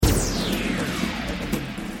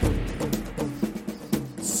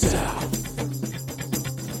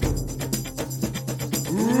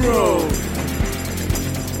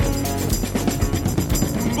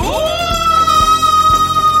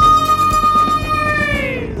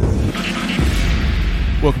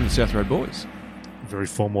Welcome to South Road Boys. Very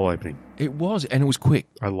formal opening. It was, and it was quick.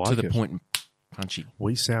 I like to the it. point and punchy.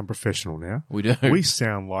 We sound professional now. We do. We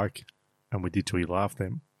sound like, and we did till you laughed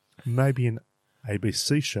them, maybe an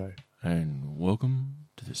ABC show. And welcome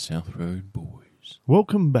to the South Road Boys.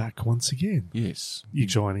 Welcome back once again. Yes. You're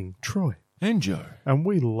joining Troy. And Joe. And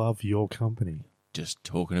we love your company. Just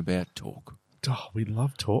talking about talk. Oh, we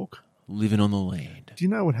love talk. Living on the land. Do you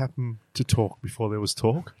know what happened to talk before there was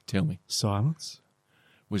talk? Tell me. Silence.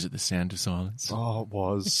 Was it the sound of silence? Oh, it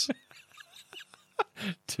was.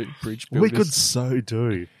 Two bridge builders. We could so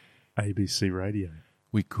do ABC radio.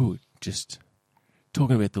 We could. Just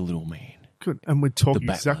talking about the little man. Good. And we'd talk The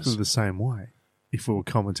battlers. exactly the same way if we were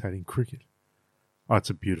commentating cricket. Oh, it's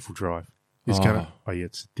a beautiful drive. It's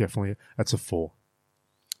it's definitely, that's a 4.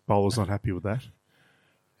 Bowler's not happy with that.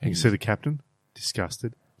 You can see the captain,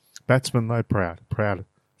 disgusted. Batsman, though, proud,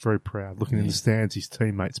 very proud. Looking in the stands, his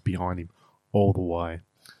teammates behind him all the way.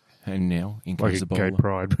 And now, in Like comes a the gay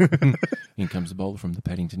bowler. pride. In comes the bowler from the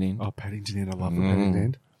Paddington end. Oh, Paddington end, I love the Paddington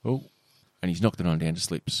end. Oh, and he's knocked it on down to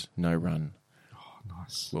slips. No run. Oh,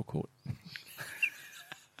 nice. Well caught.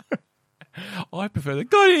 I prefer the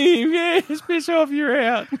got him. Yes, piss off, you're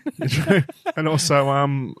out. And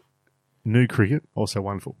also, new cricket, also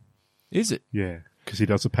wonderful. Is it? Yeah, because he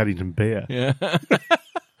does a Paddington bear. Yeah.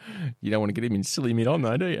 You don't want to get him in silly mid-on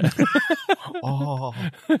though, do you? Oh,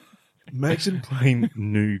 imagine playing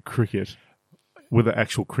new cricket with an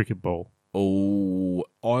actual cricket ball. Oh,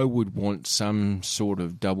 I would want some sort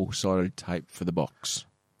of double-sided tape for the box.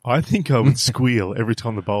 I think I would squeal every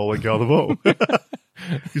time the bowler let go of the ball.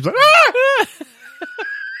 He's like, ah!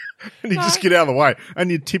 And you just get out of the way. And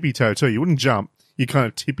you'd tippy-toe too. You wouldn't jump. You kind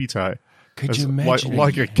of tippy-toe. Could you imagine?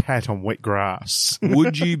 Like a cat on wet grass.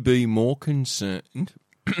 Would you be more concerned?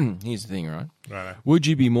 Here's the thing, right? Right. Would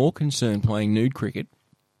you be more concerned playing nude cricket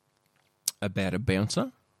about a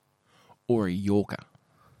bouncer or a Yorker?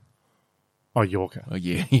 Oh, Yorker. Oh,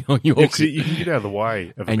 yeah, Yorker. You can get out of the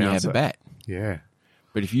way of a And you bouncer. have a bat. Yeah.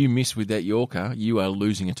 But if you miss with that Yorker, you are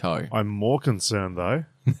losing a toe. I'm more concerned, though,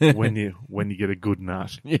 when you get a good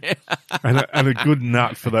nut. Yeah. And a good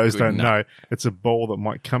nut, for those who Good don't nut. know, it's a ball that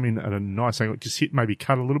might come in at a nice angle. Just hit, maybe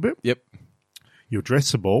cut a little bit. Yep. You'll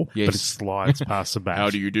dress the ball, Yes. but it slides past the bat. How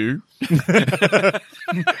do you do?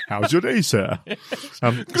 How's your day, sir?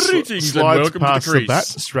 Greetings and slides welcome to the past the crease. bat,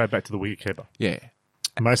 straight back to the wicketkeeper. Yeah.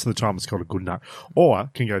 Most of the time, it's called a good nut. Or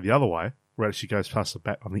can go the other way, where it actually goes past the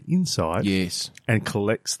bat on the inside Yes. and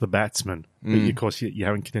collects the batsman. But of course, you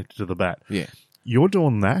haven't connected to the bat. Yeah. You're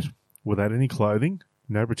doing that without any clothing,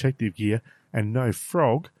 no protective gear, and no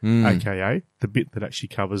frog, a.k.a. the bit that actually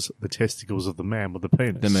covers the testicles of the man with the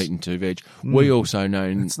penis. The meat and two veg. We also know.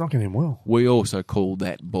 It's not going to end well. We also call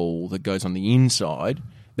that ball that goes on the inside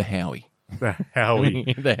the Howie. The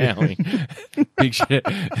Howie. The Howie.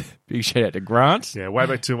 Big shout out to Grant. Yeah, way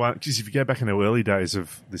back to because if you go back in the early days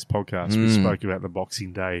of this podcast, we spoke about the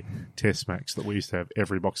Boxing Day test match that we used to have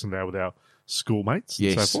every Boxing Day with our schoolmates and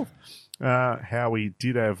Yes. so forth. Howie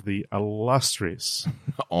did have the illustrious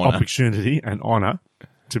Honour. opportunity and honour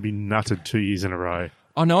to be nutted 2 years in a row.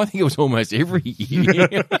 Oh, no, I think it was almost every year.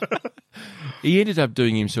 He ended up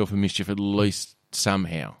doing himself a mischief at least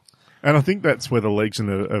somehow. And I think that's where the legend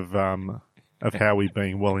of Howie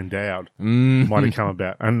being well endowed might have come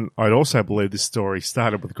about. And I'd also believe this story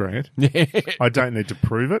started with Grant. I don't need to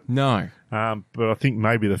prove it, No. but I think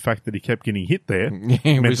maybe the fact that he kept getting hit there It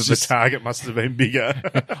meant was that just- the target must have been bigger.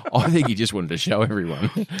 I think he just wanted to show everyone.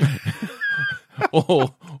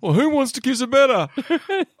 or who wants to kiss a better?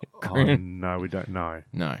 Oh, no, we don't know.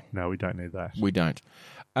 No, No, we don't need that. we don't.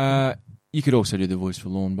 You could also do the voice for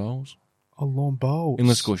lawn bowls. Oh, lawn bowls.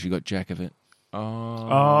 Unless, of course, you got Jack of it.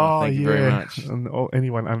 Oh, thank you very much. And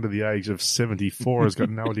anyone under the age of 74 has got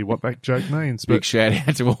no idea what that joke means. Big But shout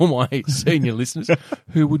out to all my senior listeners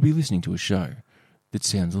who would be listening to a show that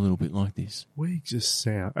sounds a little bit like this. we just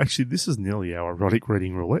sound... Actually, this is nearly our erotic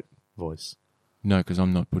reading roulette voice. No, because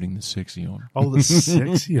I'm not putting the sexy on. Oh, the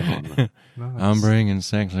sexy on. Nice. I'm bringing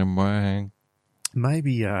sexy back.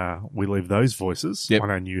 Maybe we leave those voices Yep. on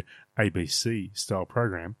our new ABC-style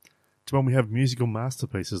program to when we have musical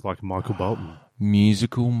masterpieces like Michael Bolton.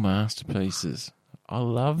 Musical masterpieces. I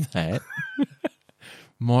love that.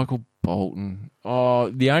 Michael Bolton. Oh,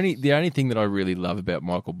 the only thing that I really love about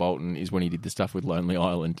Michael Bolton is when he did the stuff with Lonely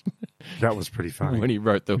Island. That was pretty funny. When he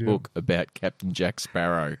wrote the hook about Captain Jack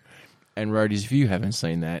Sparrow. And roadies, if you haven't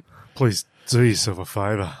seen that, Please do yourself a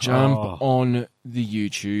favour. jump Oh. on the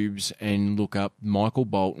YouTubes and look up Michael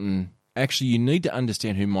Bolton. Actually, you need to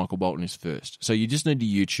understand who Michael Bolton is first. So you just need to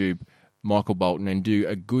YouTube Michael Bolton and do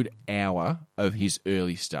a good hour of his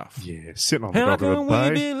early stuff. Yeah, sitting on the How dock of can the we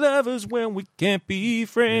bay. be lovers when we can't be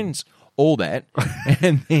friends? All that.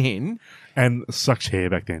 And then, And such hair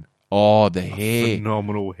back then. oh, the hair.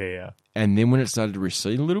 Phenomenal hair. And then when it started to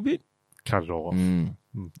recede a little bit, Cut it all off.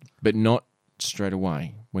 but not straight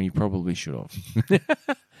away, when you probably should have.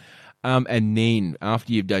 And then,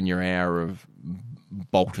 after you've done your hour of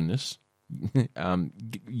Boltonness,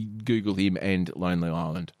 Google him and Lonely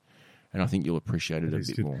Island, and I think you'll appreciate it a is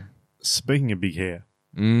bit good. more. Speaking of big hair,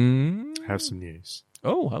 Mm. have some news.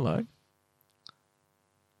 Oh, hello.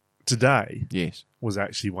 Today Yes. was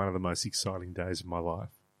actually one of the most exciting days of my life.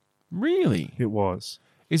 Really? It was.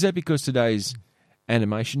 Is that because today's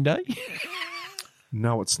Animation Day?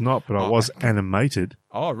 No, it's not, but I was animated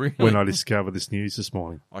Oh, really? when I discovered this news this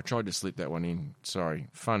morning. I tried to slip that one in. Sorry.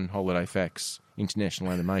 Fun holiday facts. International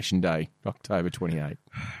Animation Day, October 28th.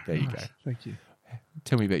 There you go. Thank you.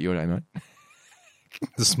 Tell me about your day, mate.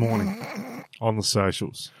 This morning on the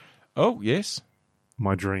socials, Oh, yes.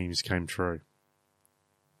 my dreams came true.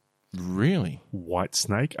 Really?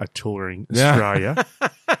 Whitesnake are touring Yeah. Australia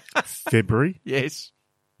February Yes.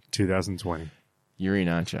 2020. You're in,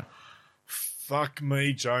 aren't you? Fuck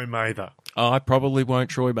me, Joe Mather. I probably won't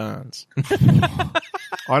Troy Barnes.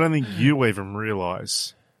 I don't think you even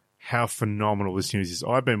realise how phenomenal this news is.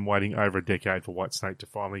 I've been waiting over a decade for Whitesnake to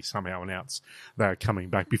finally somehow announce they're coming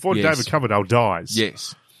back. Before Yes. David Coverdale dies.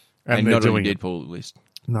 Yes. And, And they're not on doing your it. Deadpool list.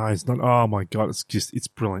 No, it's not. Oh my God, it's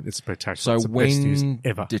brilliant. It's spectacular. So it's the best news when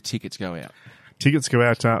ever. do tickets go out? Tickets go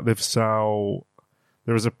out.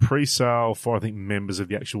 There is a pre-sale for, I think, members of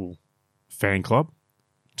the actual fan club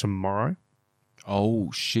tomorrow. Oh,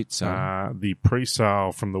 shit, son. The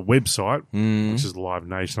pre-sale from the website, which is Live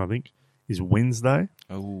Nation, I think, is Wednesday.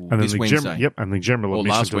 Oh, And this then Wednesday. and the general Or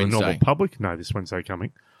admission last to the normal Wednesday. public. No, this Wednesday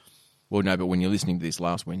coming. Well, no, but when you're listening to this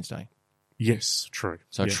last Wednesday. Yes, true.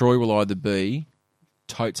 So Yeah. Troy will either be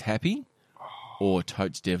totes happy or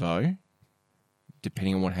totes devo,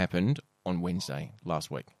 depending on what happened on Wednesday last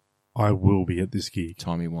week. I will be at this gig.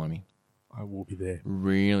 Timey-wimey. I will be there.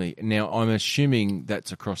 Really? Now, I'm assuming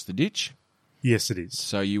that's across the ditch, Yes, it is.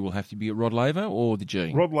 so you will have to be at Rod Laver or the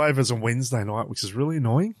G? Rod Laver's on Wednesday night, which is really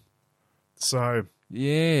annoying. So,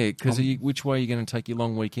 Yeah, because which way are you going to take your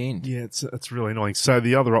long weekend? yeah, it's really annoying. So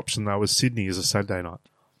the other option, though, is Sydney is a Saturday night.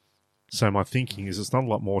 So my thinking is it's not a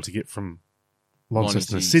lot more to get from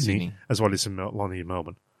Launceston to Sydney as what is in Lonnie and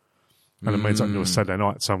Melbourne. And it means I can do a Saturday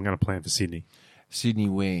night, so I'm going to plan for Sydney. Sydney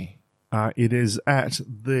where? It is at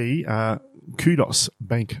the Kudos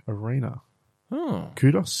Bank Arena. Oh,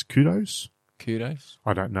 Kudos? kudos.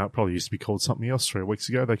 I don't know. It probably used to be called something else 3 weeks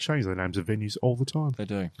ago. They change their names of venues all the time. They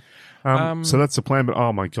do. So that's the plan. But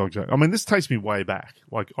oh my God, Joe. I mean, this takes me way back.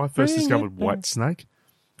 Like I first discovered Whitesnake.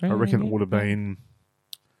 I reckon it would have been.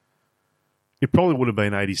 It probably would have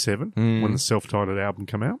been 87 when the self-titled album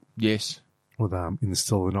came out. Yes. With In the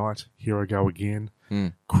Still of the Night, Here I Go Again,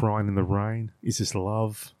 Crying in the Rain, Is This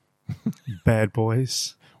Love, Bad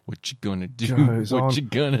Boys. What you gonna do? Goes What on. you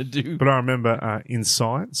gonna do? But I remember in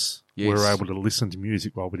science, we Yes. were able to listen to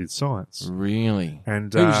music while we did science. Really?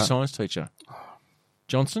 And Who was your science teacher?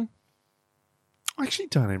 Johnson? I actually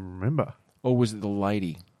don't even remember. Or was it the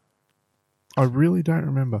lady? I really don't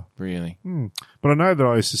remember. Really? But I know that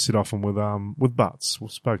I used to sit often with Butts.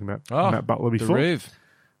 We've spoken about Matt Butler The before. Rev.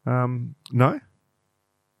 No?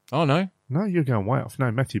 Oh, no. No, you're going way off.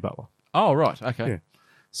 No, Matthew Butler. Oh, right. Okay. Yeah.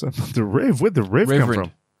 So the Rev, where'd the Rev come Reverend.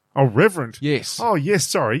 from? Oh, Reverend. Yes. Oh, yes,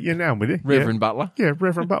 sorry. Yeah, now I'm with you. Reverend Butler. Yeah,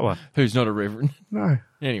 Reverend Butler. Who's not a reverend. No,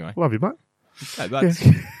 Anyway. love you, mate. Okay, that's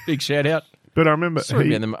big shout out. But I remember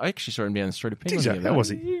I actually saw him down the street of Penguin. Did you? the other How day. was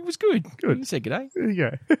he? He was good. Good. He said g'day. there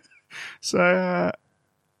you go. So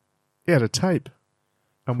he had a tape.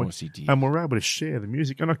 Of course he did. And we were able to share the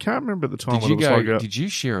music. And I can't remember at the time Did whether you it was go? like Did you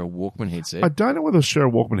share a Walkman headset? I don't know whether it was share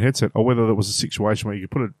a Walkman headset or whether there was a situation where you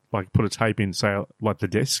could put a tape in, say, like the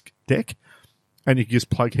deck, and you could just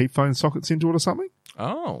plug headphone sockets into it or something.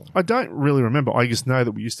 Oh, I don't really remember. I just know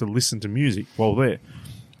that we used to listen to music while there.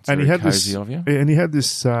 it's And very he had cozy this, of you. and he had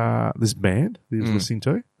this this band that he was listening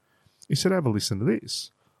to. He said, "Have a listen to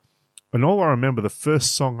this." And all I remember, the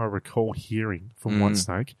first song I recall hearing from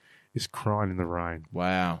Whitesnake is "Crying in the Rain,"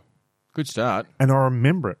 Wow, good start. and I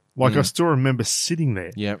remember it. Like I still remember sitting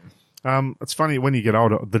there. Yep. It's funny when you get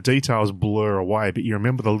older, the details blur away, but you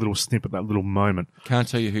remember the little snippet, that little moment. Can't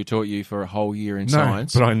tell you who taught you for a whole year in No,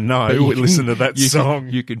 science. but I know. But you We can- listened to that song.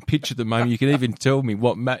 You can picture the moment. You can even tell me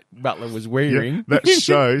what Matt Butler was wearing. Yeah, that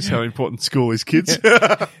shows how important school is, kids.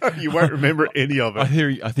 You won't remember any of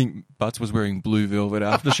it. I think Butts was wearing blue velvet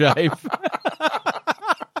aftershave.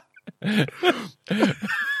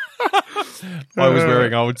 I was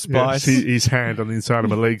wearing Old Spice. Yes, his hand on the inside of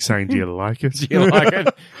my leg saying, "Do you like it?" Do you like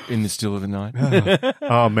it? In the still of the night.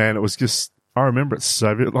 Oh man, it was just. I remember it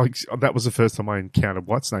so vivid. Like that was the first time I encountered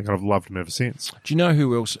Whitesnake, and I've loved him ever since. Do you know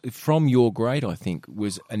who else from your grade? I think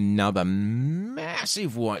was another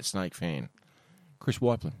massive Whitesnake fan, Chris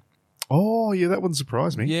Wyplen. Oh yeah, that wouldn't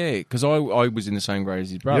surprise me. Yeah, because I was in the same grade as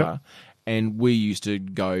his brother, and we used to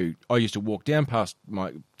go. I used to walk down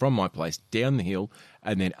from my place down the hill,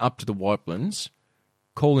 and then up to the Wyplens,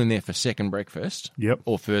 call in there for second breakfast. Yep.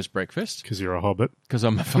 Or first breakfast. Because you're a hobbit. Because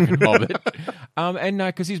I'm a fucking hobbit. And no,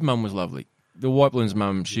 because his mum was lovely. The Wyplens'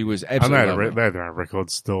 mum, she was absolutely lovely. They had their own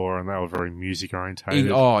record store, and they were very music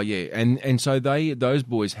orientated. Oh yeah, and so those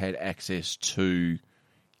boys had access to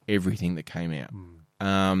everything that came out.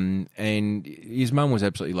 And his mum was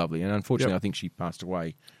absolutely lovely, and unfortunately, I think she passed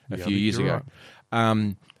away a few years ago.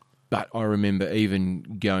 Right. But I remember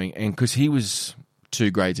even going, and because he was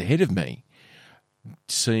 2 grades ahead of me,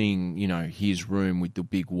 seeing his room with the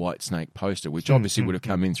big Whitesnake poster, which obviously would have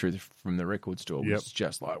come in from the record store, was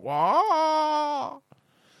just like, wow,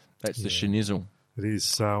 that's the schnizzle. It is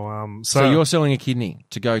so. So you're selling a kidney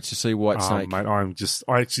to go to see Whitesnake, mate.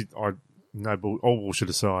 All bullshit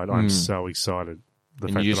aside, I'm so excited.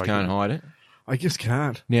 And you just can't hide it? I just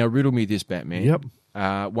can't. Now, riddle me this, Batman. Yep.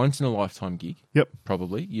 Once in a lifetime gig. Yep.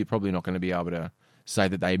 Probably. You're probably not going to be able to say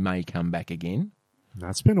that they may come back again. No,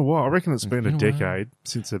 it's been a while. I reckon it's been a decade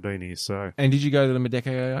since they've been here. So. And did you go to them a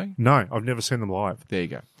decade ago? No, I've never seen them live. There you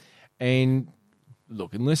go. And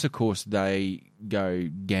look, unless, of course, they go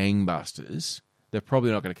gangbusters, they're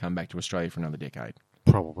probably not going to come back to Australia for another decade.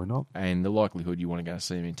 Probably not. And the likelihood you want to go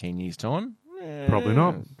see them in 10 years' time? Probably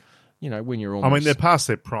not. When you're almost... I mean, they're past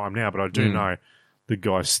their prime now, but I do know the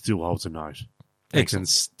guy still holds a note. And can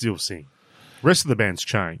still sing. Rest of the band's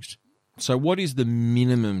changed. So what is the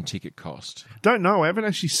minimum ticket cost? Don't know. I haven't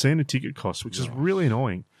actually seen a ticket cost, which is really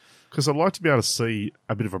annoying. Because I'd like to be able to see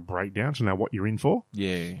a bit of a breakdown to know what you're in for.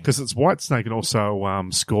 Yeah. Because it's Whitesnake and also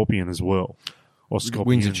Scorpion as well. Or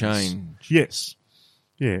Scorpions. Winds of Change. Yes.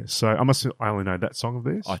 Yeah, so I only know that song of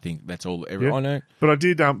theirs. I think that's all I know. But I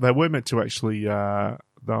did, they were meant to actually, they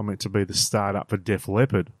were meant to be the start-up for Def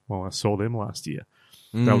Leppard when I saw them last year.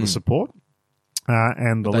 They were the support.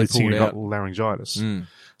 And the lead singer got laryngitis.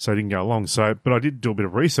 So I didn't go along. But I did do a bit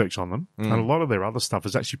of research on them, and a lot of their other stuff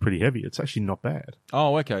is actually pretty heavy. It's actually not bad.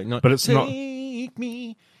 Oh, okay. No, but it's not. Take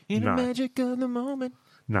me in the magic of the moment.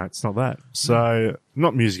 No, it's not that. So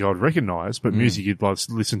not music I'd recognise, but music you'd like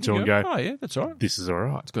to listen to and go, oh yeah, that's all right. This is all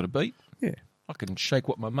right. It's got a beat. Yeah. I can shake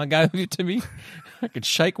what my mum gave it to me. I can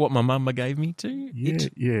shake what my mama gave me to.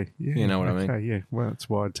 Yeah. You know what I mean? Okay, yeah. Well, that's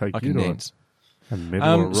why I'd take I you can to dance. A metal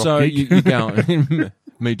or a rock so gig. you go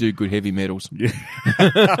me do good heavy metals. Yeah.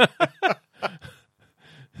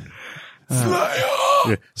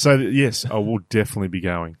 Yeah. So yes, I will definitely be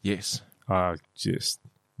going. Yes. Just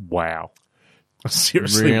wow.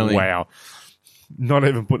 Seriously, Really? wow. Not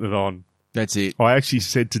even putting it on. That's it. I actually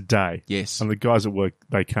said today. Yes. And the guys at work,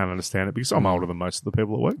 they can't understand it because I'm older than most of the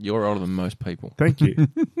people at work. You're older than most people. Thank you.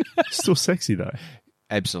 Still sexy though.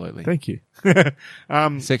 Absolutely. Thank you.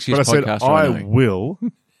 Sexiest but I said, podcast I know.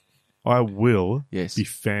 I will Yes. be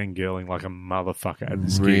fangirling like a motherfucker at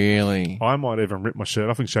this gig. Really? I might even rip my shirt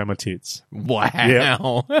off and show my tits. Wow.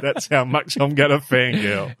 Yeah. That's how much I'm going to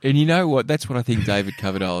fangirl. And you know what? That's what I think David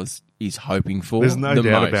Coverdale is hoping for. There's no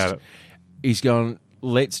doubt about it. He's gone,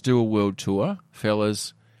 let's do a world tour,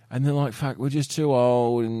 fellas. And they're like, fuck, we're just too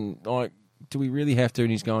old. And like, do we really have to? And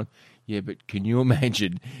he's gone, yeah, but can you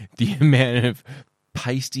imagine the amount of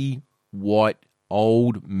pasty, white,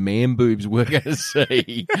 old man boobs we're going to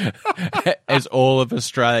see as all of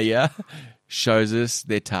Australia shows us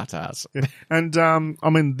their tatas. And, I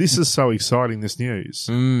mean, this is so exciting, this news.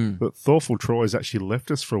 But Thorful Troy's actually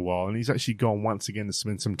left us for a while, and he's actually gone once again to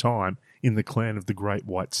spend some time in the clan of the Great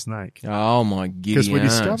White Snake. Oh, my giddy Because we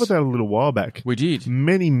ass. discovered that a little while back. We did.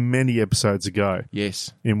 Many, many episodes ago.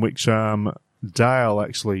 Yes. In which Dale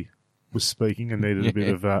actually was speaking and needed a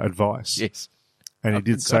bit of advice. Yes. And he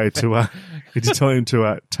did say he did tell him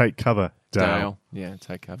to take cover, Dale. Yeah,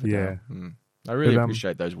 take cover, Yeah. Dale. I really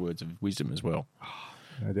appreciate those words of wisdom as well.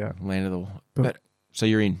 No doubt. Land of the... But so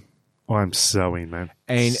you're in. I'm so in, man.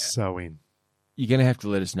 And so in. You're going to have to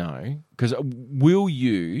let us know, because will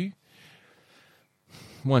you...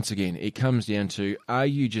 Once again, it comes down to, are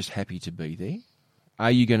you just happy to be there?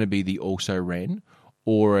 Are you going to be the also ran?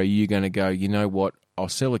 Or are you going to go, you know what, I'll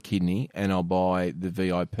sell a kidney and I'll buy the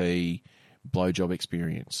VIP blowjob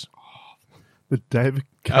experience? The David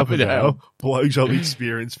Coverdale blowjob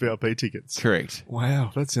experience VIP tickets. Correct.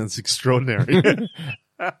 Wow, that sounds extraordinary.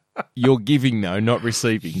 You're giving, though, not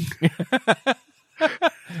receiving.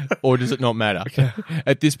 or does it not matter?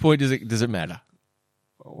 At this point, does it matter?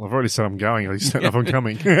 Well, I've already said I'm going. I just don't know if I'm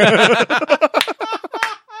coming.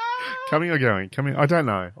 Coming or going? Coming. I don't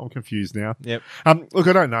know. I'm confused now. Yep. Look,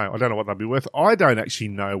 I don't know. I don't know what they'll be worth. I don't actually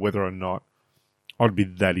know whether or not I'd be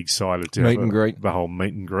that excited to Meet have and greet. the whole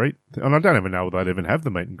meet and greet. And I don't even know whether they'd even have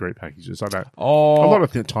the meet and greet packages. I don't. Oh, A lot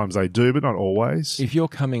of times they do, but not always. if you're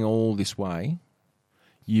coming all this way,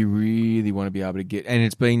 you really want to be able to get, and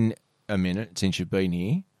it's been a minute since you've been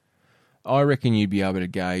here, I reckon you'd be able to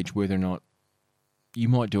gauge whether or not you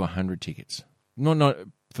might do 100 tickets. Not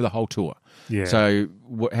for the whole tour. Yeah. So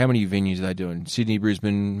how many venues are they doing? Sydney,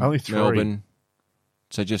 Brisbane, Only 3. Melbourne.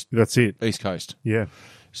 So just That's it. East Coast. Yeah.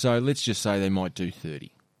 So let's just say they might do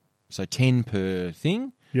 30. So 10 per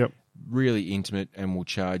thing, Yep. really intimate, and we'll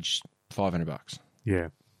charge $500. Yeah.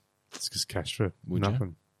 It's just cash for Would you?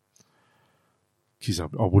 nothing. Jeez,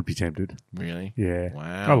 I would be tempted. Really? Yeah.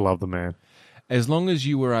 Wow. I love the man. As long as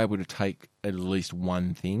you were able to take at least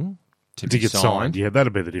one thing to To be get signed, yeah,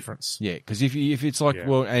 that'd be the difference. Yeah, because if it's like, Yeah.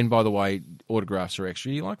 well, and by the way, autographs are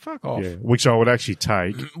extra, you're like, fuck off. Yeah, which I would actually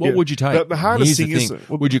take. What Yeah. would you take? The hardest Here's thing the is,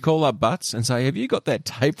 would you call up Butts and say, have you got that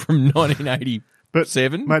tape from 1987? but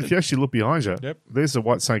mate, if you actually look behind you, Yep. there's the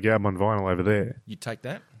Whitesnake album on vinyl over there. You take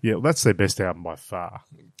that? Yeah, well, that's their best album by far,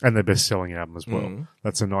 and their best-selling album as well. Mm.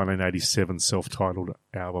 That's a 1987 self-titled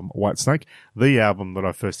album, Whitesnake, the album that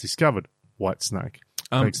I first discovered, Whitesnake,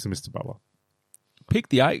 thanks to Mr. Butler. Pick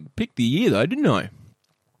the year though, didn't I?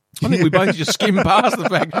 I think we both just skimmed past the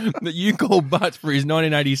fact that you called Butts for his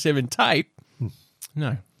 1987 tape.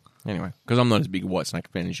 No. Anyway, because I'm not as big a Whitesnake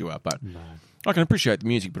fan as you are, but I can appreciate the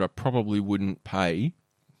music, but I probably wouldn't pay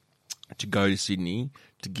to go to Sydney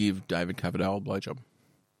to give David Coverdale a blowjob.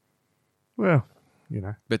 Well, you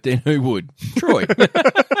know, But then who would? Troy.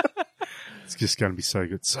 it's just going to be so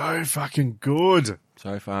good. So fucking good.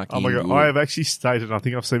 So fucking Oh my God. good. I have actually stated, I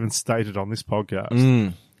think I've even stated on this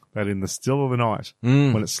podcast, that in the still of the night,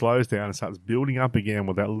 when it slows down and starts building up again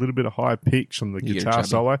with that little bit of high pitch from the You get a guitar chubby.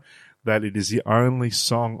 solo, that it is the only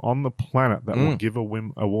song on the planet that will give a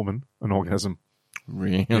woman an orgasm.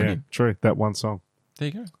 Really? Yeah, true. That one song. There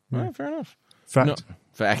you go. No, fair enough. Fact. No,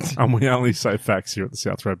 fact. And we only say facts here at the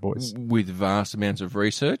South Road Boys. With vast amounts of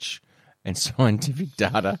research and scientific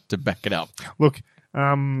data to back it up. Look,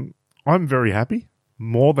 I'm very happy,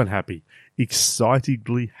 more than happy,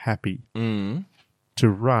 excitedly happy to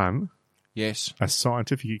run Yes. a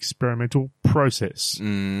scientific experimental process.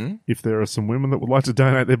 Mm. If there are some women that would like to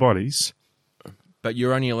donate their bodies, But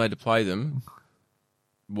you're only allowed to play them,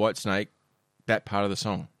 Whitesnake, that part of the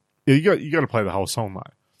song. yeah, you got to play the whole song, mate.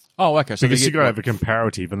 Oh, okay. So, Because you got to have a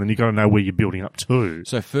comparative, and then you got to know where you're building up to.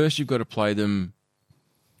 so first you've got to play them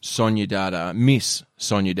Sonia Dada, Miss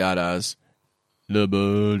Sonia Dada's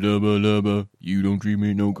Lubba, lubba, lubba, you don't treat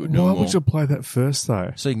me no good no Why more. would you play that first,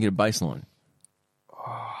 though? So you can get a bass line.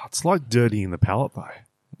 It's like dirtying the palate, though.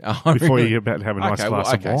 Oh, Before really? you're about to have a nice okay,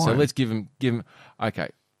 glass of wine. so let's give him. Okay,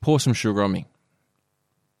 pour some sugar on me.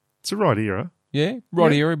 It's the right era. Yeah,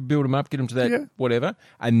 right here, build them up, get them to that, Yeah. whatever,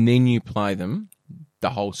 and then you play them the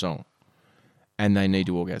whole song, and they need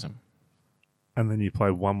to orgasm. And then you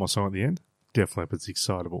play one more song at the end. Def Leppard's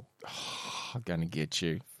Excitable. I'm going to get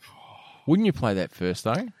you. Wouldn't you play that first,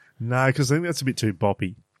 though? No, because I think that's a bit too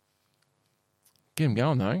boppy. Get them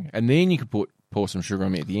going, though, and then you could pour some sugar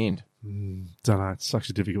on me at the end. Don't know. It's such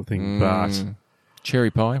a difficult thing. But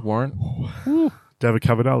Cherry pie, Warren. David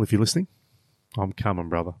Coverdale, if you're listening, I'm coming,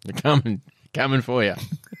 brother. They're coming for you,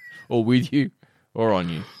 or with you, or on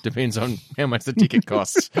you. Depends on how much the ticket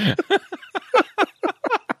costs.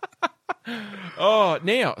 Oh,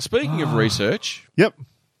 now, speaking of research, Yep.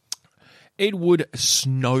 Edward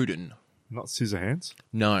Snowden. Not Scissorhands.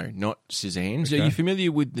 No, not Scissorhands. Okay. Are you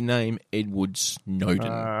familiar with the name Edward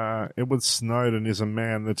Snowden? Edward Snowden is a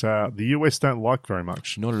man that the US don't like very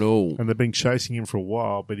much. Not at all. And they've been chasing him for a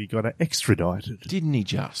while, but he got extradited. Didn't he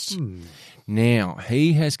just? Now,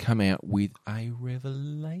 he has come out with a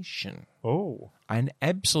revelation. Oh. An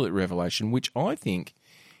absolute revelation, which I think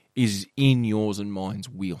is in yours and mine's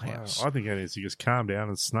wheelhouse. I think it is. You just calm down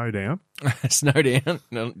and snow down. Snow down.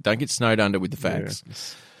 No, don't get snowed under with the facts. Yeah.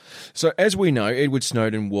 So, as we know, Edward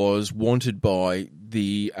Snowden was wanted by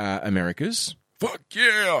the Americas. Fuck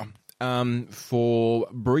yeah! For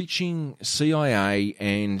breaching CIA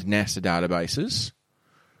and NASA databases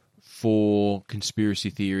for conspiracy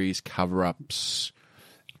theories, cover-ups.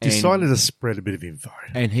 Decided to spread a bit of info.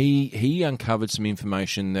 And he uncovered some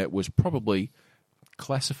information that was probably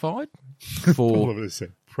classified for...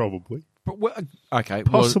 Probably. Well, okay.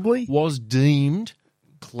 Possibly? Was deemed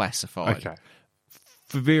classified. Okay.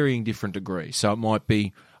 For varying different degrees. So it might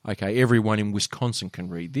be, okay, everyone in Wisconsin can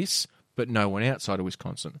read this, but no one outside of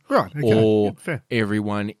Wisconsin. Right, okay. Or Yeah, fair.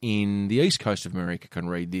 everyone in the east coast of America can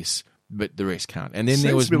read this, but the rest can't. And then Seems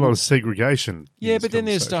there was to be a lot of segregation. yeah, in this but then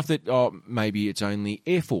there's conversation. stuff that maybe it's only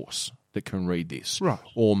Air Force that can read this, Right.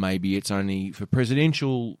 Or maybe it's only for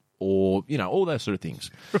presidential, or all those sort of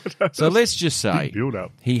things. So let's just say Big build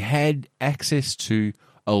up. he had access to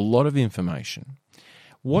a lot of information.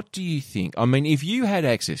 What do you think? I mean, if you had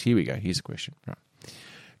access, here we go. Here's a question. Right.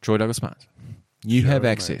 Troy Douglas Martin, you have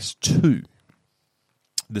access to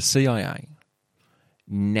the CIA,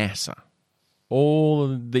 NASA, all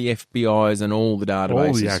of the FBI's and all the databases.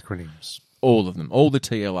 All the acronyms. All of them, all the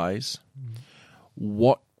TLAs.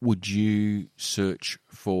 What would you search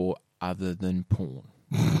for other than porn?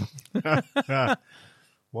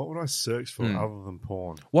 What would I search for other than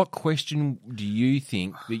porn? What question do you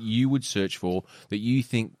think that you would search for that you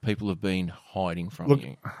think people have been hiding from Look,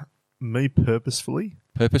 you? Me purposefully?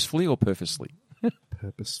 Purposefully or purposely?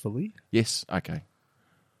 Purposefully? Yes, okay.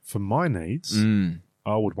 For my needs,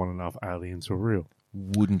 I would want to know if aliens were real.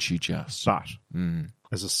 Wouldn't you just? But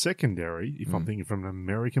as a secondary, if I'm thinking from an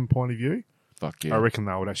American point of view, Fuck yeah. I reckon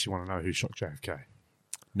they would actually want to know who shot JFK.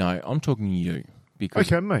 No, I'm talking you.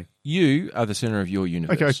 Because Okay, me. you are the centre of your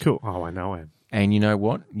universe. Okay, cool. Oh, I know I am. And you know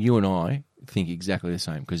what? You and I think exactly the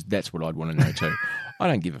same, because that's what I'd want to know too. I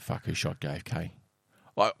don't give a fuck who shot JFK.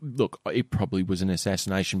 Look, it probably was an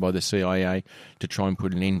assassination by the CIA to try and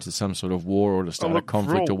put an end to some sort of war or to start a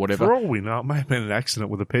conflict or whatever. For all we know, it may have been an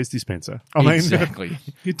accident with a Pez dispenser. I Exactly. mean,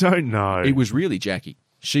 you don't know. It was really Jackie.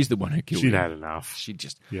 She's the one who killed She'd him. had enough. She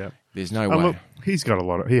just... Yeah. There's no And way.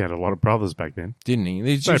 look, he had a lot of brothers back then. Didn't he?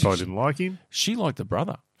 They probably didn't like him. She liked the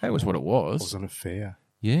brother. That was what it was. It was an affair.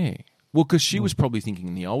 Yeah. Well, because she was probably thinking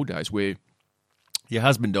in the old days where your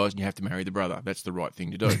husband dies and you have to marry the brother. That's the right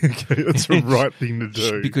thing to do. Okay, that's the right thing to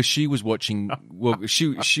do. Because she was watching... Well,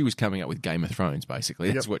 she was coming up with Game of Thrones,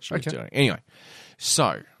 basically. That's Yep. what she was Okay. doing. Anyway,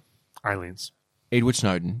 so... Aliens. Edward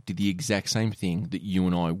Snowden did the exact same thing that you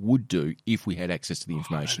and I would do if we had access to the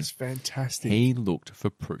information. That's fantastic. He looked for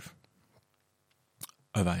proof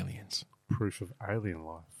of aliens. Proof of alien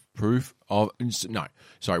life. Proof of... No,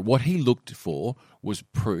 sorry. What he looked for was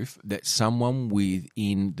proof that someone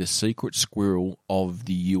within the secret squirrel of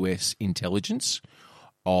the US intelligence,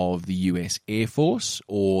 of the US Air Force,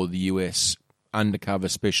 or the US Undercover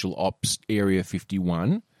Special Ops Area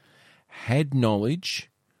 51 had knowledge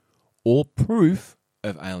or proof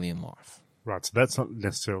of alien life. Right, so that's not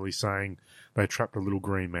necessarily saying they trapped a little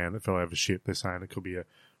green man that fell out of a ship. They're saying it could be a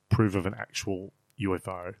proof of an actual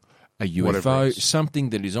UFO. A Whatever UFO, it is. something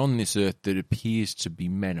that is on this earth that appears to be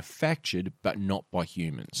manufactured but not by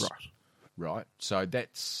humans. Right? So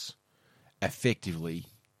that's effectively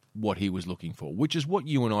what he was looking for, which is what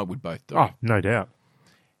you and I would both do. Oh, no doubt.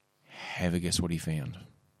 Have a guess what he found.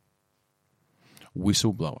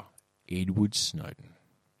 Whistleblower, Edward Snowden.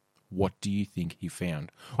 What do you think he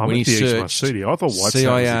found? I'm when at he the edge of my searched seat here. I thought White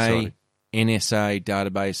CIA, was NSA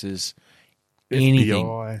databases,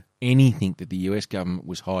 FBI. anything that the US government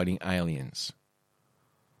was hiding aliens.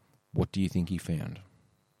 What do you think he found?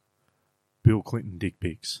 Bill Clinton dick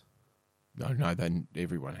pics. No, then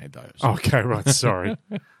everyone had those. Okay, right, sorry.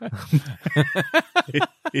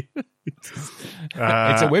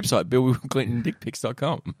 It's a website,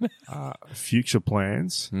 BillClintonDickPics.com. Future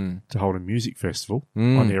plans to hold a music festival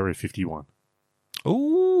Hmm. on Area 51.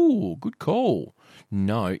 Ooh, good call.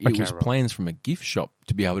 No, it Okay, was right. plans from a gift shop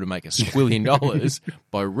to be able to make $1 squillion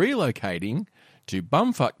by relocating to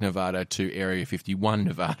Bumfuck, Nevada to Area 51,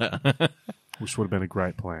 Nevada. Which would have been a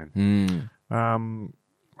great plan. Hmm.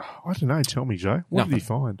 I don't know. Tell me, Joe. What did he Nothing.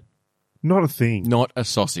 find? Not a thing. Not a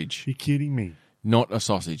sausage. You're kidding me. Not a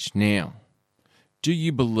sausage. Now, do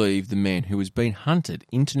you believe the man who has been hunted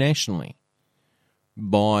internationally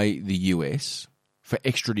by the US for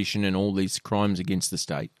extradition and all these crimes against the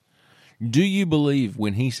state, do you believe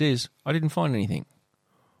when he says, I didn't find anything?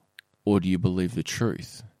 Or do you believe the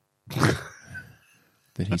truth?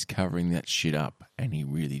 That he's covering that shit up and he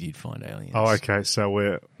really did find aliens? Oh, okay. So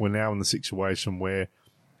we're now in the situation where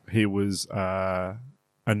he was a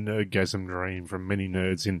nerdgasm dream from many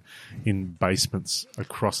nerds in basements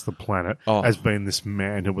across the planet Oh. as being this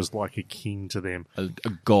man who was like a king to them, A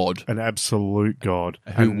god an absolute god.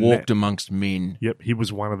 who And walked amongst men. Yep, he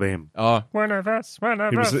was one of them. Oh, One of us, one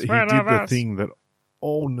of He us, did one of the us. thing that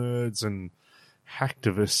all nerds and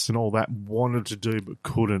hacktivists and all that wanted to do but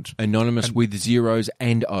couldn't. anonymous with zeros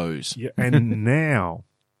and O's. Yeah, and now,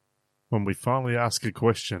 when we finally ask a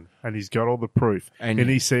question and he's got all the proof, And- and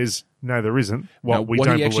he says, "No, there isn't." Well, Now, we what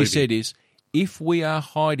don't he actually believe said him. is, if we are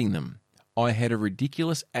hiding them, I had a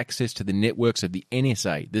ridiculous access to the networks of the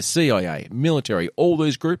NSA, the CIA, military, all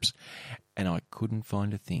those groups, and I couldn't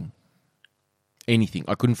find a thing. Anything.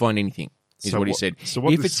 I couldn't find anything, is So what he what- said. so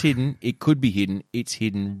what if this- it's hidden, it could be hidden. It's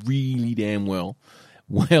hidden really damn well.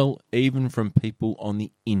 Well, even from people on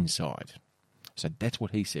the inside. So that's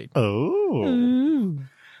what he said. Oh.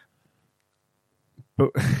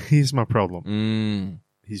 But here's my problem. Mm.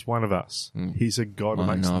 He's one of us. He's a guy that One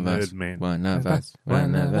makes of us. nerd men. One of us.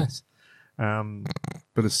 One of us.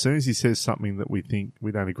 But as soon as he says something that we think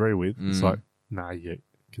we don't agree with, Mm. it's like, nah, you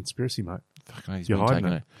conspiracy, mate. Fuck, he's You're been hiding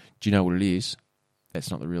taken it. Do you know what it is? That's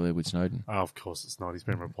not the real Edward Snowden. Oh, of course it's not. He's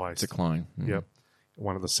been replaced. It's a clone. Mm. Yep.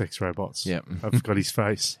 One of the sex robots. Yep. I've got his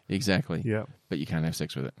face. Exactly. Yep. But you can't have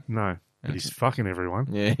sex with it. No. But he's fucking everyone.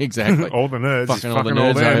 Yeah, exactly. All the nerds. fucking He's all the fucking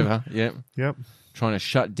all nerds them. over. Yep. Yep. Trying to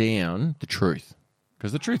shut down the truth.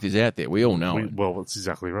 Because the truth is out there. We all know it. Well, that's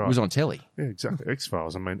exactly right. It was on telly. Yeah, exactly.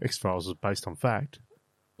 X-Files. I mean, X-Files was based on fact.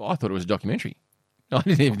 Well, I thought it was a documentary. I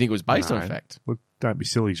didn't even think it was based No. on fact. Well, don't be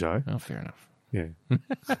silly, Joe. Oh, fair enough. Yeah.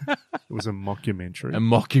 It was a mockumentary A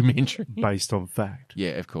mockumentary. based on fact.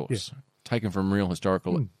 Yeah, of course. Taken from real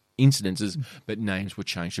historical incidences, but names were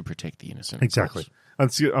changed to protect the innocent. of Exactly. course.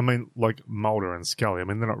 And so, I mean, like Mulder and Scully. I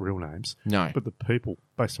mean, they're not real names. No. But the people,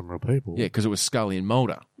 based on real people. Yeah, because it was Scully and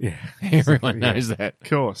Mulder. Yeah. Everyone Yeah. knows that. Of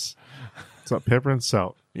course. It's like pepper and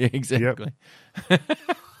salt. Yeah, exactly.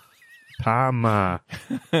 Parma.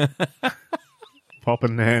 Pop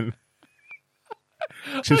and nan.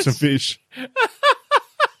 Chips and fish.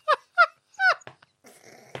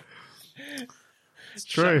 It's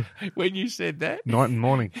true. When you said that, Night and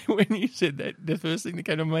morning. when you said that, the first thing that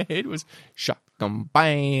came to my head was "Shock 'em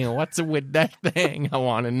bang." What's it with that thing? I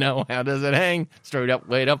want to know how does it hang? Straight up,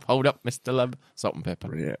 wait up, hold up, Mr. Love, salt and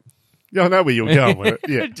pepper. Yeah. Yeah, I know where you're going with it.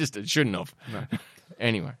 Yeah. It shouldn't have.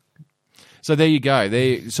 Anyway, so there you go.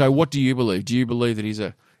 So what do you believe? Do you believe that he's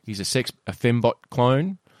a fembot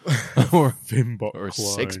clone, or Fembot or a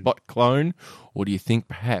clone. sexbot clone, or do you think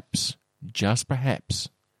perhaps, just perhaps,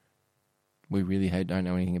 we really don't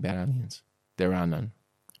know anything about aliens? There are none.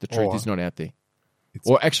 The truth Or is not out there. it's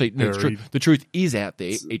Or actually, no, buried. the truth is out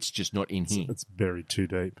there. It's just not in here. It's buried too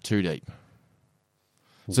deep. Too deep.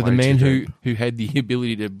 So the Way man too deep. who had the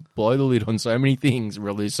ability to blow the lid on so many things,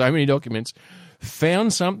 release so many documents,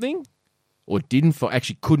 found something, or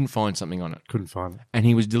actually couldn't find something on it, Couldn't find it. and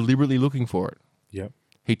he was deliberately looking for it. Yep.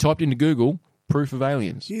 He typed into Google "proof of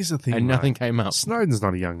aliens," Here's the thing, and mate. nothing came up. Snowden's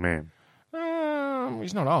not a young man.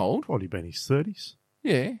 He's not old. What, he been in his 30s?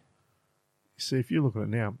 Yeah. See, if you look at it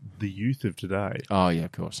now, the youth of today, Oh yeah,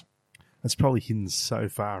 of course. it's probably hidden so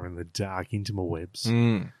far in the dark interwebs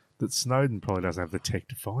Mm. that Snowden probably doesn't have the tech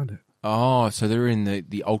to find it. Oh, so they're in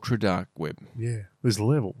the ultra dark web. Yeah. There's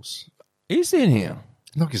levels. Is there now?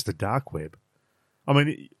 Not just the dark web. I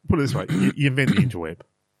mean, put it this way. You invent the interweb.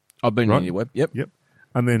 I've been Right. in the web. Yep. Yep.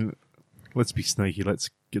 And then, let's be sneaky. Let's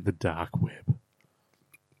get the dark web.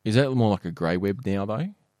 Is that more like a grey web now,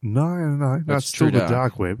 though? No. That's It's still true the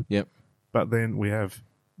dark web. Yep. But then we have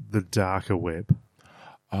the darker web.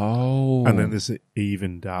 Oh. And then there's an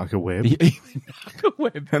even darker web. the even darker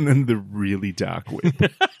web. And then the really dark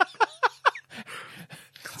web.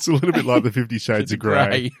 It's a little bit like the 50 Shades of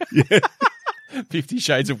Grey. Yeah. 50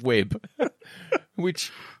 Shades of Web.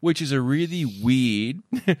 which is a really weird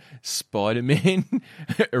Spider-Man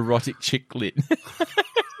erotic chick lit.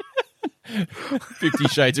 50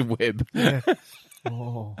 Shades of Web. Yeah.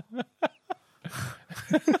 Oh.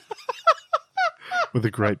 With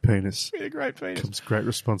a great penis A great penis. comes great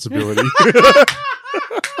responsibility.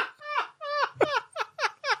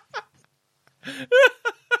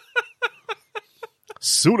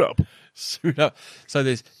 Suit up. So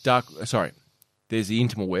there's there's the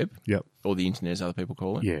intimate web, Yep. or the internet as other people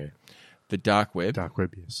call it. Yeah. The dark web, Dark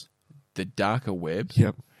web, yes. the darker web,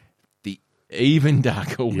 Yep. the even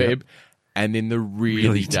darker web, and then the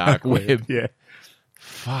really dark web. Yeah.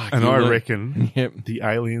 Fuck. And you I look- reckon Yep. the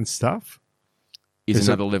alien stuff. Is Is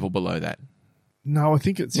another level below that. No, I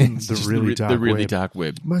think it's in It's the just really dark the really web. dark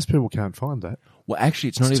web. Most people can't find that. Well, actually,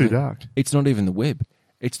 it's It's not too even dark. It's not even the web.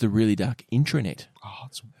 It's the really dark intranet Oh,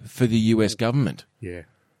 it's, for the US government. yeah.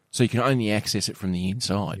 So you can only access it from the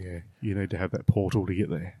inside. Yeah. You need to have that portal to get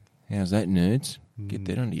there. How's that, nerds? Get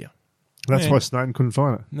that under you. That's Yeah. why Snowden couldn't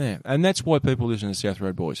find it. Yeah, and that's why people listen to South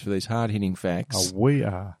Road Boys, for these hard-hitting facts. Oh, we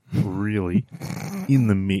are really in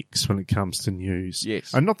the mix when it comes to news.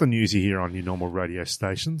 Yes. And not the news you hear on your normal radio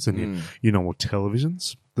stations and your normal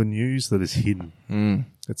televisions. The news that is hidden.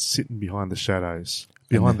 It's sitting behind the shadows,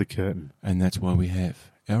 behind the curtain. And that's why we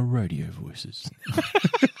have our radio voices.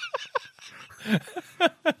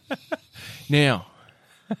 Now,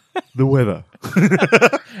 The weather.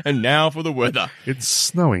 and now for the weather. It's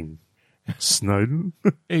snowing. Snowden.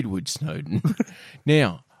 Edward Snowden.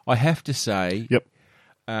 Now, I have to say, Yep.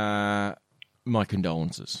 my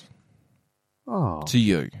condolences Oh. to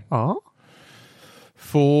you Oh?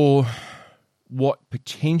 for what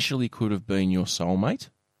potentially could have been your soulmate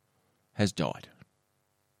has died.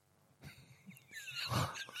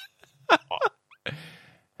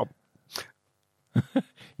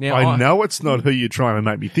 Now, I know it's not who you're trying to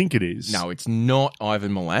make me think it is. No, it's not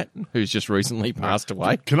Ivan Milat, who's just recently passed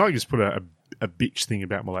away. Can I just put a bitch thing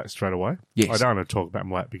about Milat straight away? Yes. I don't want to talk about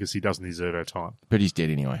Milat because he doesn't deserve our time. But he's dead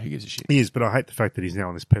anyway. Who gives a shit? He is, but I hate the fact that he's now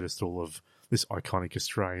on this pedestal of this iconic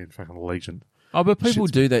Australian fucking legend. Oh, but people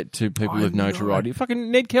Shit's- do that to people I of notoriety. Fucking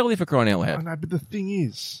Ned Kelly, for crying out I loud. know, but the thing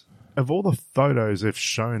is, of all the photos they've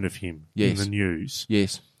shown of him Yes. in the news,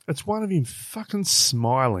 Yes. it's one of him fucking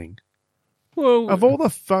smiling. Well, Of all the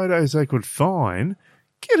photos they could find,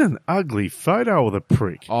 get an ugly photo of the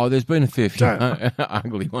prick. oh, there's been a fair few Don't-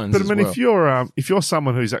 ugly ones But I as mean, well. if you're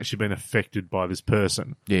someone who's actually been affected by this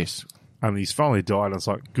person, Yes. and he's finally died, and it's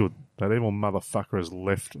like, good, that evil motherfucker has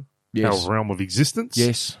left Yes. our realm of existence.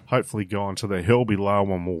 Yes. Hopefully gone to the hell below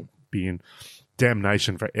and will be in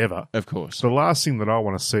damnation forever. Of course. So the last thing that I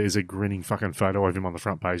want to see is a grinning fucking photo of him on the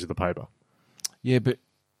front page of the paper. Yeah, but...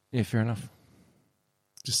 Yeah, fair enough.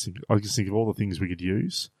 I just think of all the things we could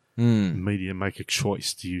use. Media make a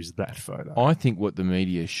choice to use that photo. I think what the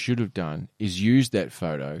media should have done is used that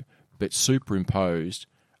photo, but superimposed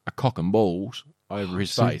a cock and balls over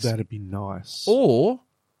his See, face. that'd be nice. Or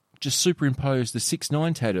just superimpose the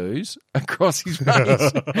 6ix9ine tattoos across his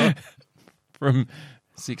face from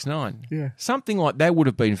 6ix9ine. Yeah. Something like that would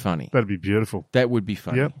have been funny. That'd be beautiful. That would be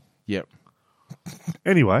funny. Yep. Yep.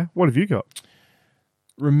 Anyway, what have you got?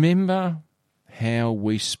 Remember how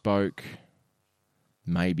we spoke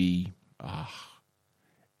maybe,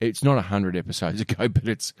 it's not 100 episodes ago, but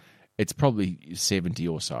it's probably 70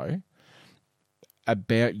 or so,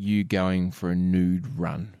 about you going for a nude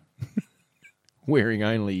run, wearing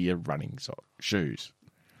only your running shoes.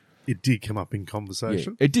 It did come up in Yeah,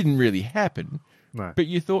 conversation. it didn't really happen, No. but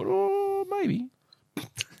you thought, oh, maybe.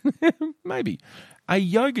 Maybe. A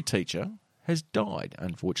yoga teacher has died,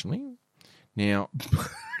 unfortunately. Now,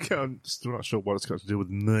 I'm still not sure what it's got to do with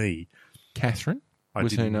me. Catherine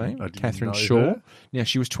was her name. I didn't Catherine know Shaw. her. Now,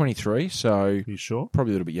 she was 23, so Are you sure?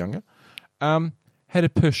 probably a little bit younger. Had a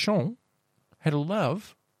penchant, had a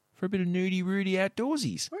love for a bit of nudie-rooty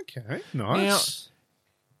outdoorsies. Okay, nice.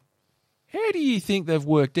 How do you think they've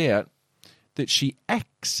worked out that she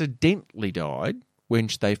accidentally died when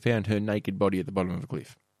they found her naked body at the bottom of a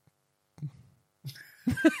cliff?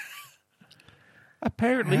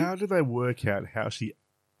 Apparently, How do they work out how she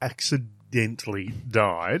accidentally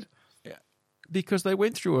died? because they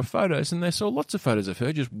went through her photos and they saw lots of photos of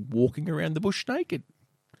her just walking around the bush naked.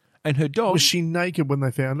 And her dog... Was she naked when they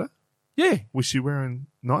found her? Yeah. Was she wearing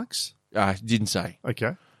Nikes? Didn't say.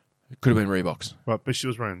 Okay. Could have been Reeboks. Right, but she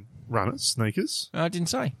was wearing runners, sneakers? Didn't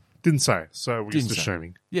say. Didn't say, so we're just Didn't say.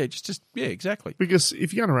 assuming. Yeah, just yeah, exactly. Because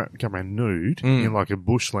if you're going to come around nude in like a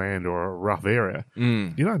bushland or a rough area,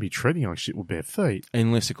 you don't be treading on shit with bare feet.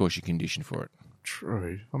 Unless, of course, you're conditioned for it.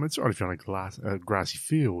 True. I mean, it's all right if you're on a grassy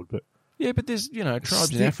field, but... Yeah, but there's, tribes in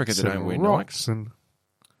sticks Africa that don't and wear rocks Nikes. and...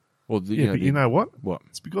 Well, Yeah, but you know what? what?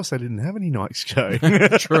 It's because they didn't have any Nikes, Joe.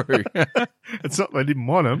 True. It's not they didn't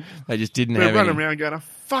want them. They just didn't They're have running any. around going, I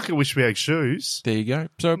fucking wish we had shoes. There you go.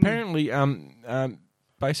 So apparently,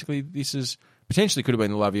 basically, this is potentially could have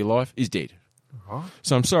been the love of your life, is dead. Right.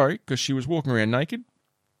 So I'm sorry, because she was walking around naked.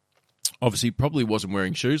 Obviously, probably wasn't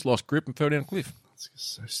wearing shoes, lost grip, and fell down a cliff. That's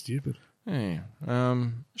so stupid. Yeah.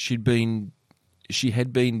 She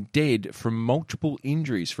had been dead from multiple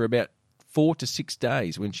injuries for about 4 to 6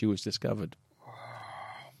 days when she was discovered.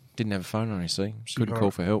 Didn't have a phone on her, see? Couldn't got call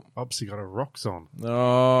a- for help. Obviously got her rocks on.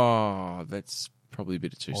 Oh, that's probably a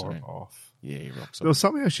bit too Or soon. off. Yeah, he rocks There on. was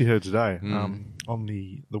something I actually heard today on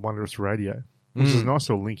the Wondrous Radio. Which is a nice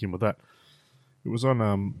little link in with that. It was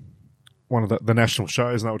on one of the national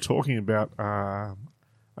shows, and they were talking about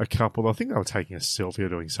a couple. I think they were taking a selfie or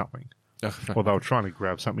doing something. Or they were trying to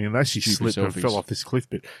grab something, and they actually Stupid slipped and selfies. fell off this cliff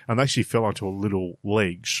bit. And they actually fell onto a little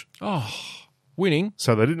ledge. Oh, winning.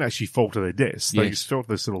 So they didn't actually fall to their deaths. They Yes. just fell to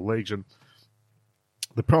this little ledge. And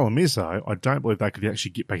the problem is, though, I don't believe they could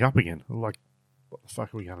actually get back up again. Like, what the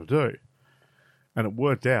fuck are we going to do? And it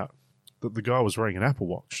worked out that the guy was wearing an Apple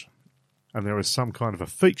Watch. And there is some kind of a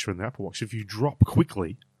feature in the Apple Watch. If you drop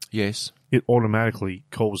quickly, Yes. it automatically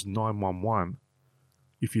calls 911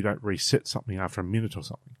 if you don't reset something after a minute or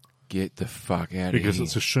something. Get the fuck out Because of here.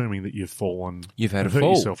 it's assuming that you've fallen, You've had and a hurt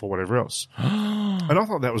fall. yourself or whatever else. And I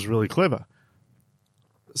thought that was really clever.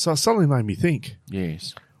 So it suddenly made me think,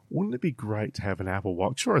 Yes. wouldn't it be great to have an Apple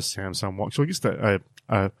Watch or a Samsung Watch? Or I guess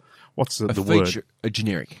what's the A word? feature, a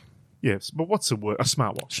generic Yes, but what's the word? A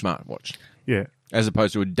smartwatch. smartwatch. Yeah. As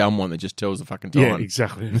opposed to a dumb one that just tells the fucking time. Yeah,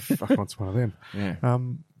 exactly. Fuck, what's one of them? Yeah.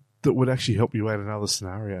 That would actually help you out in other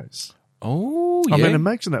scenarios. Oh, yeah. I mean,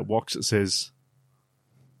 imagine that watch that says,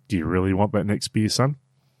 "Do you really want that next beer, son?"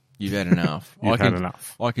 You've had enough. You've had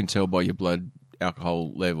enough. I can tell by your blood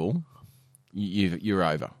alcohol level, you're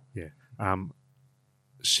over. Yeah.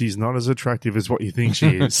 She's not as attractive as what you think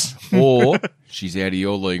she is. Or she's out of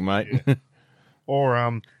your league, mate.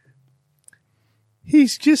 Or,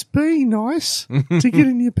 he's just being nice to get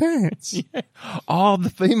in your pants. Yeah. Oh,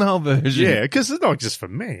 the female version. Yeah, because it's not just for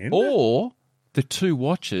men. Or the two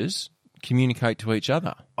watchers communicate to each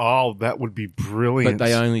other, Oh, that would be brilliant. but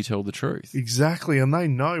they only tell the truth. Exactly, and they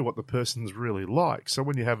know what the person's really like. So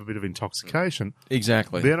when you have a bit of intoxication,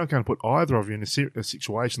 Exactly. they're not going to put either of you in a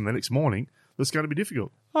situation the next morning that's going to be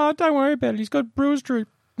difficult. Oh, don't worry about it. He's got brewer's droop.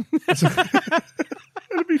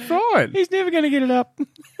 It'll be fine. He's never going to get it up.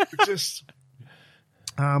 Just,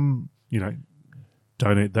 don't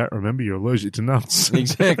eat that. Remember, you're allergic to nuts.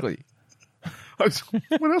 Exactly.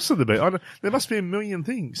 What else would there be? There must be a million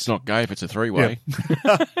things. It's not gay if it's a three-way.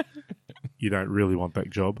 You don't really want that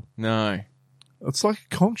job. No. It's like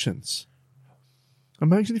a conscience.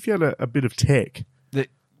 Imagine if you had a bit of tech That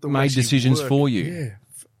that made actually decisions work. for you. Yeah.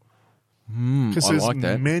 Because I there's like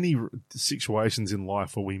that. many situations in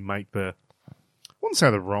life where we make I wouldn't say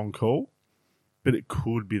the wrong call, but it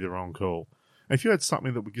could be the wrong call. And if you had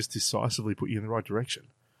something that would just decisively put you in the right direction,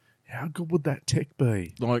 how good would that tech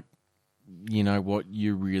be? Like, you know what?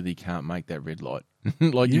 You really can't make that red light.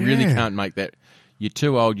 Like, you really Yeah. can't make that. You're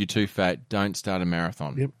too old, you're too fat, don't start a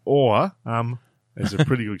marathon. Yep. Or there's a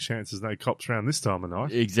pretty good chance there's no cops around this time of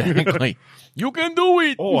night. Exactly. You can do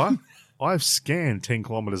it. Or I've scanned 10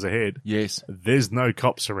 kilometres ahead. Yes. There's no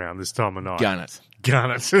cops around this time of night. Gun it.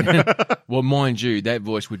 Gun it. Well, mind you, that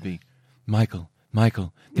voice would be, Michael,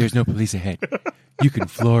 there's no police ahead. You can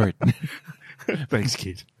floor it. Thanks,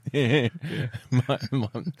 kid. Yeah.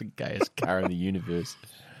 The gayest car in the universe.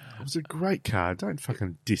 It was a great car. Don't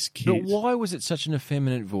fucking diss kids. But why was it such an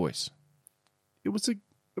effeminate voice? It was a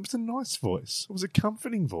nice voice. It was a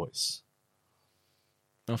comforting voice.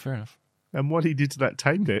 Oh, fair enough. And what he did to that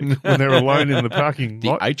tape deck when they were alone in the parking The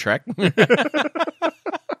lot. A-track.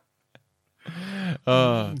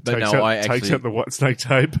 But no, I takes actually out the white snake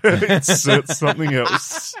tape, inserts something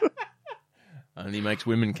else. only makes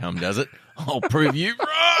women come, does it? I'll prove you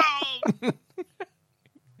wrong.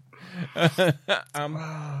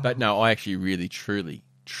 But no, I actually really,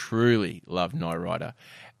 truly love Knight Rider.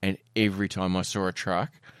 And every time I saw a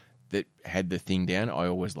truck that had the thing down, I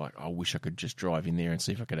always I wish I could just drive in there and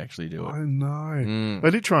see if I could actually do it. I know. They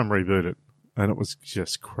did try and reboot it, and it was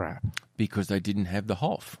just crap. Because they didn't have the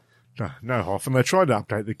Hoff. No Hoff. And they tried to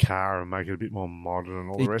update the car and make it a bit more modern and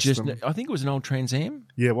all the rest of them. I think it was an old Trans Am.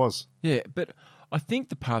 Yeah, it was. Yeah, but I think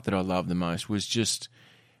the part that I loved the most was just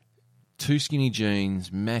two skinny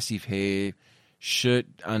jeans, massive hair, shirt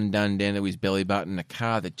undone down to his belly button, a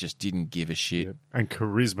car that just didn't give a shit. Yeah. And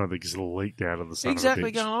charisma that just leaked out of the son Exactly, of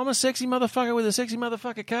a bitch. going, I'm a sexy motherfucker with a sexy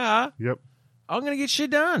motherfucker car. Yep. I'm going to get shit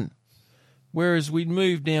done. Whereas we'd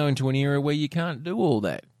moved now into an era where you can't do all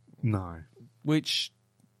that, No, which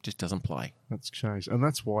just doesn't play. that's changed. And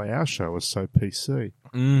that's why our show is so PC.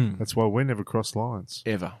 That's why we never cross lines.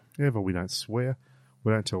 Ever. Ever. We don't swear.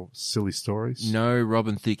 We don't tell silly stories. No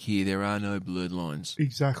Robin Thicke here. There are no blurred lines.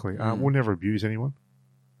 Exactly. We'll never abuse anyone.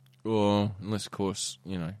 Or, unless, of course,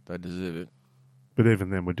 they deserve it. But even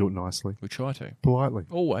then, we do it nicely. We try to. Politely.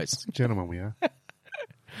 Always. Gentlemen, we are.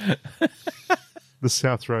 The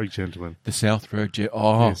South Road gentlemen. The South Road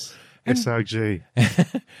Oh. Yes. SRG.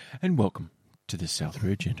 And welcome to the South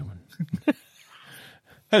Road Gentleman.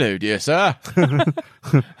 Hello, dear sir.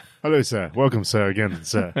 Hello, sir. Welcome, sir, again,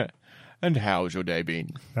 sir. And how's your day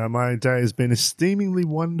been? My day has been esteemingly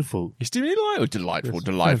wonderful. Is it delightful?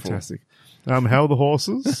 Delightful. Fantastic. How are the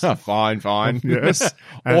horses? Fine. Yes.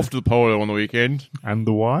 Off to the polo on the weekend. And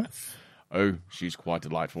the wife? Oh, she's quite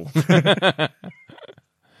delightful.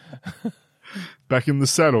 Back in the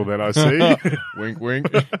saddle, then, I see. Wink,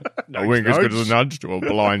 wink. A wink as good as a nudge to a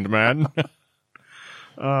blind man.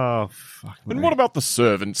 Oh, fuck. And mate. what about the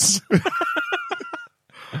servants?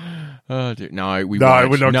 Oh, dear. No, we No, won't.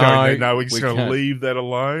 we're not going there. No, we're just we going to can't. leave that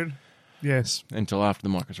alone. Yes. Until after the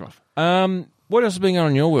mic is rough. What else has been going on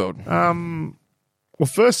in your world? Well,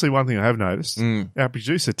 firstly, one thing I have noticed, our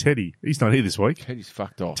producer, Teddy, he's not here this week. Teddy's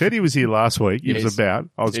fucked off. Teddy was here last week. He Yes. was about.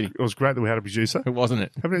 Teddy. It was great that we had a producer. Wasn't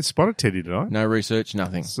it? Haven't spotted Teddy tonight. No research,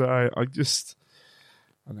 nothing. So I think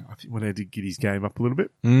we need to get his game up a little bit.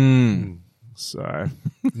 So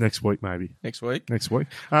next week, maybe. Next week? Next week.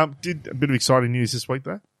 Did a bit of exciting news this week,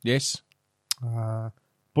 though. Yes. Bought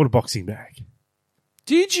a boxing bag.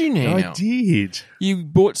 Did you now? I did. You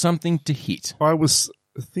bought something to hit. I was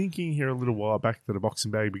thinking here a little while back that a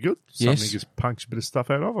boxing bag would be good. Something Yes. you just punch a bit of stuff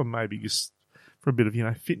out of, or maybe just for a bit of,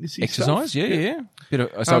 fitnessy Exercise, stuff. yeah.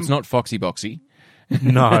 So it's not foxy boxy.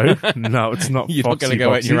 No, it's not. You're not going to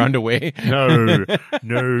go out in your underwear.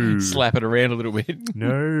 No. Slap it around a little bit.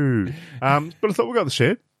 No. But I thought we'll go to the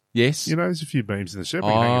shed. Yes. There's a few beams in the shed. We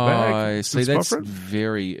can hang a bag. See, Spot that's for it.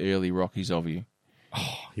 very early Rockies of you.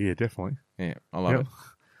 Yeah, definitely. Yeah, I love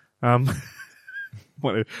Yep.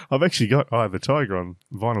 it. I've actually got Eye of the Tiger on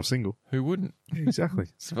vinyl single. Who wouldn't? Yeah, exactly.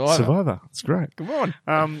 Survivor. It's great. Come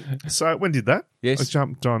on. So when did that? Yes. I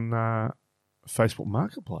jumped on Facebook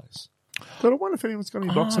Marketplace. But I wonder if anyone's got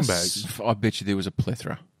any boxing bags. I bet you there was a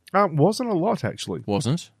plethora. Wasn't a lot, actually.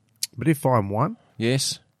 Wasn't? But if I'm one,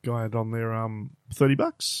 Yes. guy had on there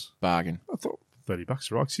 $30. Bargain. I thought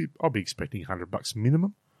 $30, right? See, I'll be expecting $100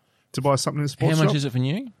 minimum to buy something in a sports How much shop. is it for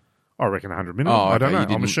new? I reckon 100 minimum. I don't okay, know. you I'm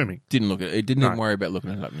didn't- assuming. Didn't look at it. Didn't No. even worry about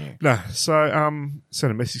looking it up new. No. So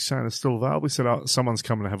sent a message saying it's still available. He said, someone's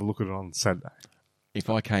coming to have a look at it on Saturday. If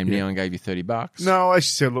I came now and gave you $30, No, I actually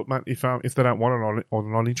said, look, mate, if they don't want it or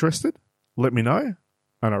not interested, let me know,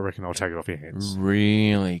 and I reckon I'll take it off your hands.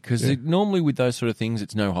 Really? Because normally with those sort of things,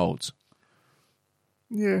 it's no holds.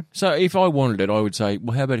 Yeah. So if I wanted it, I would say,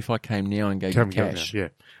 well, how about if I came now and gave you cash Yeah.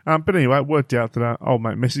 But anyway, it worked out that old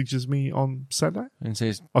mate messages me on Saturday. and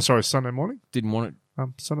says, Oh, sorry, Sunday morning. didn't want it,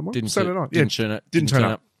 Sunday morning? didn't Saturday turn- night. didn't Yeah. turn up, Didn't turn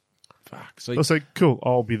up. Fuck. See, I said, cool,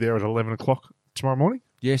 I'll be there at 11 o'clock tomorrow morning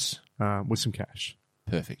yes, with some cash.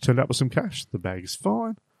 perfect. Turned up with some cash. The bag is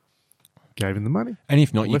fine. Gave him the money. And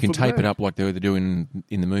if not, you Left can with the tape it bag. up like they were doing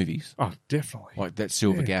in the movies, Oh, definitely. like that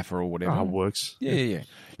silver Yeah. gaffer or whatever. Works. Yeah.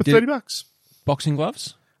 But Did- $30. Boxing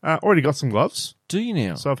gloves? Already got some gloves. Do you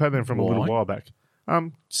now? So I've had them from a little Why? while back.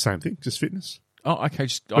 Same thing, just fitness. Oh, okay.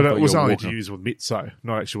 Just, I But thought it was you were only walking- to use with mitts, though,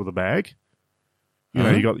 not actually with a bag. You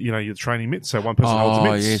Uh-huh. know, you got your training mitts, so one person holds the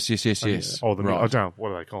Oh, mitts. yes. Oh, the mitt. Right. I don't know, what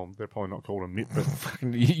do they call them? They're probably not called a mitt, but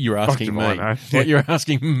You're asking do me. I know? What you're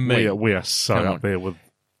asking me. we are so Come on. up there with.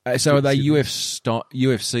 So are they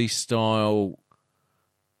UFC style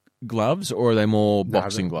gloves, or are they more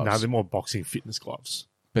boxing gloves? No, they're more boxing fitness gloves.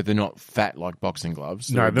 But they're not fat like boxing gloves.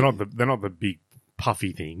 No, they're not. They're not the big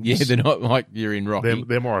puffy things. Yeah, they're not like you're in Rocky.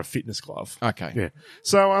 They're more a fitness glove. Okay. Yeah.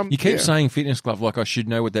 So You keep yeah. saying fitness glove like I should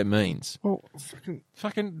know what that means. Well,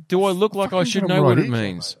 Fucking, do I look like I should got know them what right it here,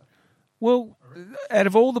 means? Well, out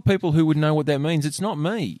of all the people who would know what that means, it's not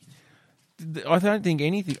me. I don't think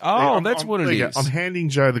anything. Oh, that's what it there you go. is. I'm handing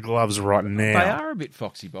Joe the gloves right now. They are a bit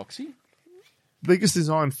foxy boxy. They're just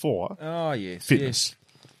designed for Oh yes, fitness.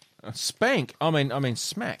 yes. Spank. I mean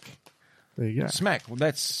smack. There you go. Smack. Well,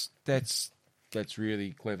 that's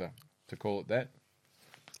really clever to call it that.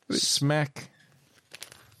 Smack.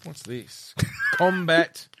 What's this?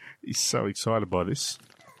 Combat. He's so excited by this.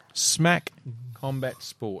 Smack Combat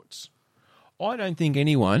Sports. I don't think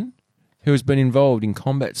anyone who has been involved in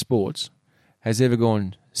combat sports has ever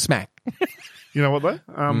gone smack. You know what though?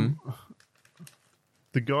 Hmm.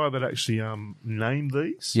 The guy that actually named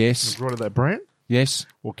these, Yes. and brought out that brand, Yes.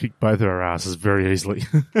 will kick both of our asses very easily.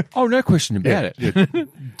 Oh, no question about it. Yeah.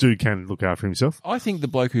 Dude can look after himself. I think the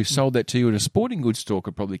bloke who sold that to you at a sporting goods store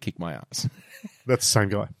could probably kick my ass. That's the same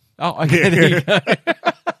guy. Oh, okay. There you go.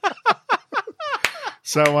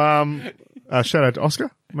 So, shout out to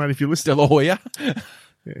Oscar, mate, if you're listening. Still a lawyer.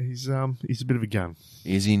 Yeah, he's a bit of a gun.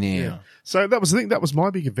 Is he now? So that was the thing. That was my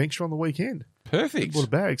big adventure on the weekend. Perfect. Bought a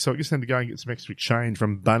bag, so I just had to go and get some extra change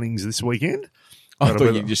from Bunnings this weekend. I Got a thought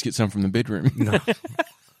bit you'd of- just get some from the bedroom. No,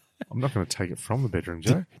 I'm not going to take it from the bedroom,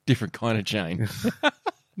 Joe. Different kind of chain.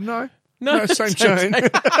 No, No, same chain. I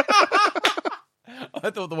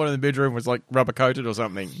thought the one in the bedroom was like rubber coated or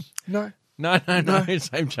something. No, No,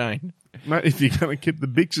 same chain. mate. If you're going to keep the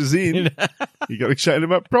bitches in, you got to chain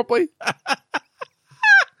them up properly.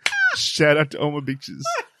 Shout out to all my bitches.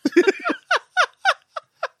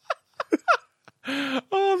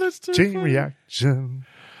 Oh, that's too Chain funny. reaction.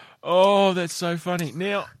 Oh, that's so funny.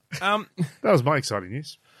 Now, That was my exciting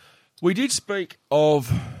news. we did speak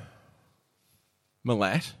of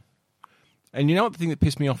Malat, and you know what the thing that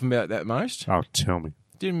pissed me off about that most? Oh, tell me.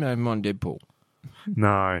 Didn't have him on Deadpool.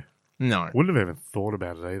 No, No. wouldn't have even thought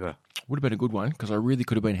about it either. Would have been a good one, because I really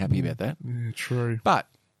could have been happy about that. Yeah, true. But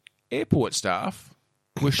airport staff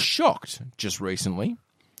were shocked just recently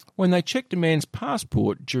when they checked a man's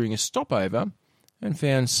passport during a stopover and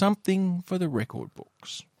found something for the record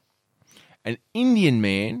books. An Indian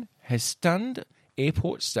man has stunned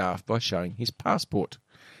airport staff by showing his passport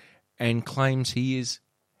and claims he is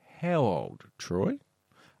how old, Troy?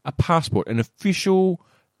 A passport, an official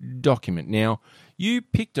document. Now, you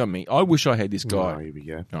picked on me. I wish I had this guy. Oh, here we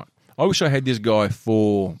go. Right. I wish I had this guy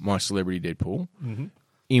for my celebrity Deadpool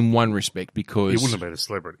in one respect because... He wouldn't have been a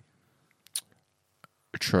celebrity.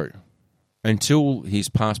 True. Until his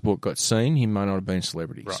passport got seen, he may not have been a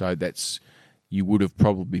celebrity. Right. So that's... You would have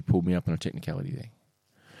probably pulled me up on a technicality there.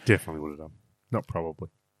 Definitely would have done. Not probably.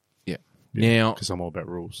 Yeah. Yeah, Now... because I'm all about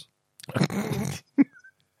rules.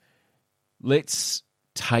 Let's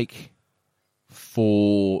take,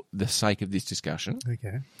 for the sake of this discussion,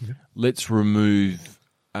 Okay. Yeah. let's remove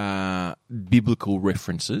biblical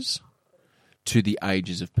references to the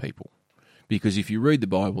ages of people. Because if you read the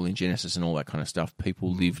Bible in Genesis and all that kind of stuff,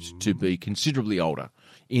 people lived to be considerably older,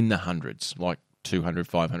 in the hundreds, like 200,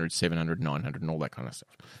 500, 700, 900 and all that kind of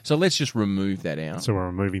stuff. So let's just remove that out. So we're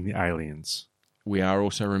removing the aliens. We are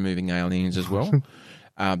also removing aliens as well,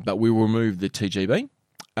 but we will remove the TGB.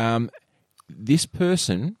 This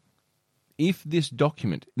person, if this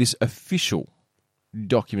document, this official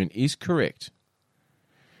document is correct,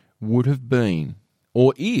 would have been,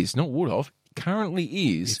 or is, not would have, currently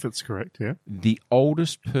is If it's correct, yeah. the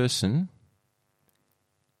oldest person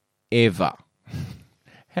ever.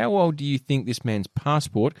 How old do you think this man's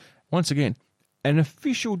passport, once again, an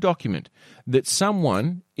official document that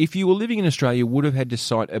someone, if you were living in Australia, would have had to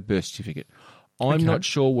cite a birth certificate? I'm not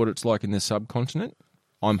sure what it's like in the subcontinent.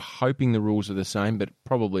 I'm hoping the rules are the same, but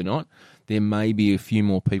probably not. There may be a few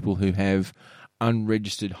more people who have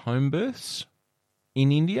unregistered home births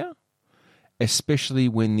in India, especially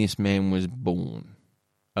when this man was born,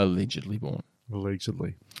 allegedly born.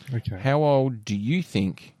 Allegedly. Okay. How old do you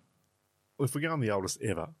think? Well, if we're going the oldest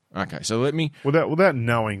ever, Okay, so let me... without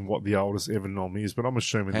knowing what the oldest ever normally is, but I'm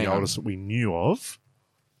assuming Hang the on. oldest that we knew of,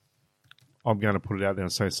 I'm going to put it out there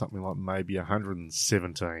and say something like maybe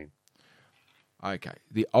 117 Okay,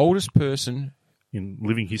 the oldest person in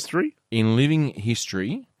living history. in living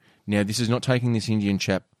history, now this is not taking this Indian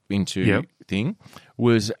chap into Yep. thing,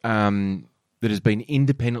 was that has been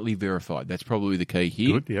independently verified. That's probably the key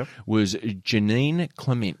here. Good, yep. Was Janine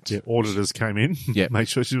Clement. Yeah, auditors came in. Yep. Make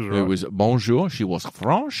sure she was It right. was bonjour. She was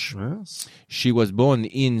French. Yes. She was born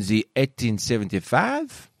in the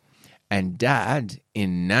 1875 and died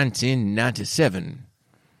in 1997.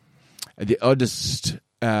 The oldest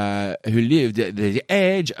who lived at the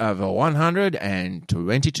age of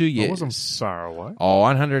 122 years. I wasn't far away.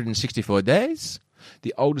 164 days.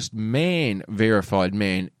 The oldest verified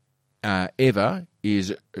man ever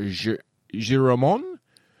is Jiromon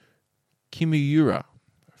Kimura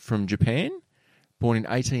from Japan, born in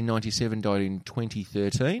 1897, died in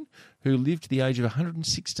 2013, who lived to the age of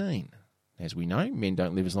 116. As we know, men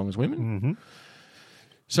don't live as long as women. Mm-hmm.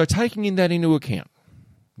 So taking that into account,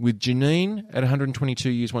 with Janine at 122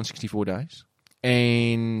 years, 164 days,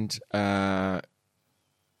 and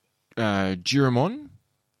Jiromon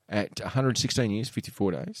at 116 years,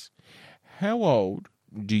 54 days, how old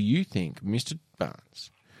do you think Mr. Barnes,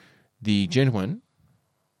 the gentleman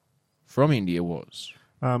from India, was?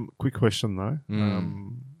 Quick question, though.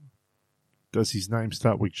 Does his name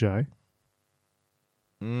start with J?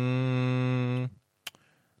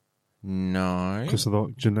 No. Because I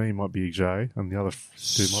thought Janine might be a J, and the other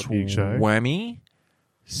two might be a J. Swami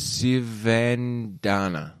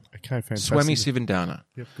Sivandana. Okay, fantastic. Swami Sivandana.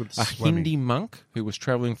 Yep, good. A Hindi monk who was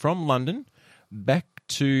travelling from London back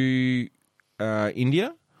to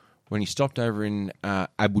India when he stopped over in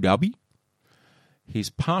Abu Dhabi. His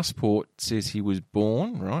passport says he was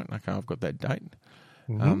born, right? Okay, I've got that date.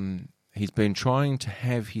 Mm-hmm. He's been trying to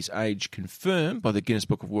have his age confirmed by the Guinness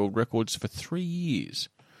Book of World Records for 3 years.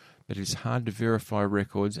 But it's hard to verify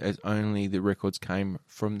records as only the records came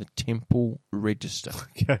from the Temple Register.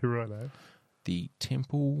 Okay, right. The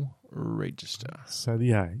Temple Register. So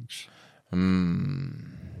the age.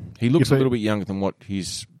 He looks Yeah, a little bit younger than what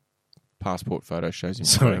his passport photo shows him.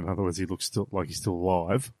 So in other words, he looks still like he's still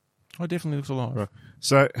alive. Oh, definitely looks alive. Right.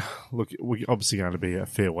 So, look, we're obviously going to be a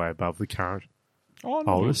fair way above the current Oh,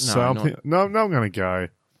 oldest. No, so I'm not- I'm going to go.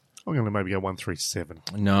 I'm going to maybe go 137.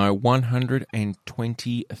 No,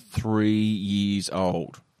 123 years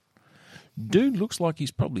old. Dude looks like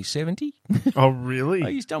he's probably 70. Oh, really?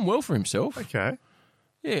 He's done well for himself. Okay.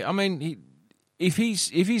 Yeah, I mean, if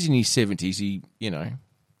he's in his 70s,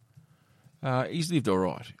 he's lived all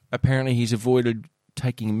right. Apparently, he's avoided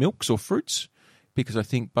taking milks or fruits because I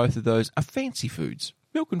think both of those are fancy foods.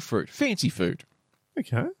 Milk and fruit, fancy food.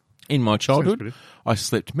 Okay. In my childhood, pretty- I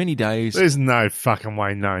slept many days. There's no fucking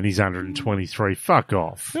way known he's 123. Fuck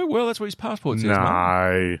off. Oh, well, that's what his passport says, mate.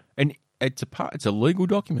 No. And it's a legal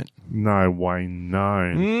document. No way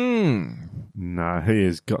known. No, he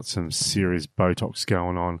has got some serious Botox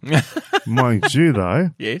going on. Mind you,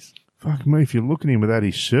 though, Yes. fuck me, if you look at him without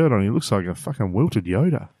his shirt on, he looks like a fucking wilted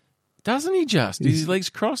Yoda. Doesn't he just? His legs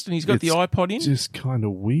crossed and he's got the It's iPod in? Just kind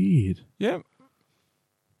of weird. Yeah,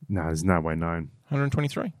 No, there's no way known.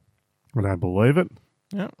 123. I don't believe it.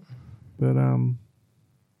 Yeah. But,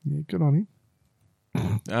 yeah, good on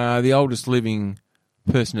him. The oldest living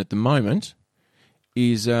person at the moment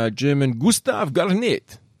is German Gustav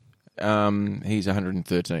Garnet. He's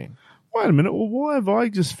 113. Wait a minute. Well, why have I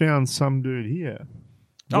just found some dude here?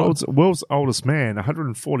 Oh. World's oldest man,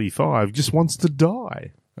 145, just wants to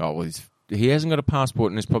die. Oh, well, he hasn't got a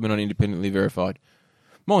passport and is probably not independently verified.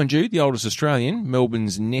 Mind you, the oldest Australian,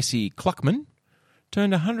 Melbourne's Nessie Cluckman,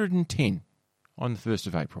 turned 110 on the 1st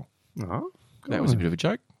of April. Oh, That was a bit of a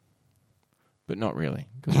joke, but not really,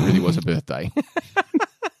 because it really was a birthday.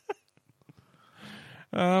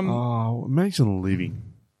 Imagine living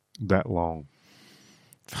that long.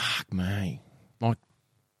 Fuck me. Like,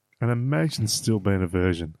 And imagine still being a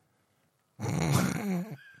virgin.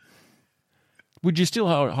 would you still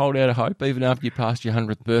hold out a hope even after you passed your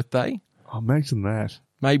 100th birthday? Oh, imagine that.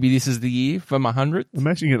 Maybe this is the year for my 100th?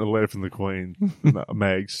 Imagine getting a letter from the Queen,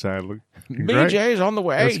 Mags, saying, look, BJ's on the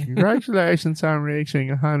way. congratulations on reaching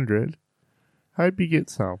 100. Hope you get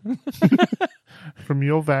some. From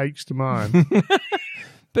your Vags to mine.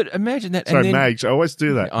 But imagine that. Sorry, and then, Mags. I always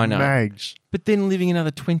do that. I know. Mags. But then living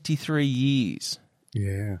another 23 years.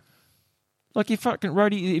 Yeah. Like, if fucking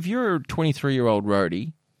roadie, if you're a 23-year-old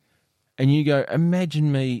roadie and you go,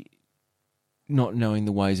 imagine me not knowing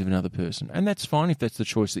the ways of another person. And that's fine if that's the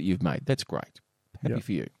choice that you've made. That's great. Happy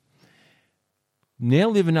for you. Now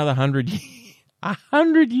live another 100 years.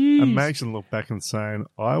 100 years. Imagine look back and saying,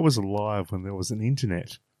 I was alive when there was an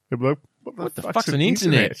internet. They'd be like, what the fuck's an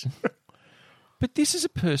internet? But this is a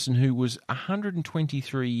person who was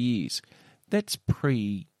 123 years. That's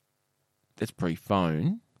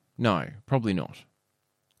pre-phone. No, probably not.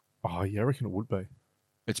 Oh, yeah, I reckon it would be.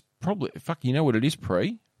 It's probably, fuck, you know what it is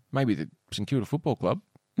pre? Maybe the St Kilda Football Club.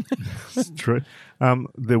 It's true.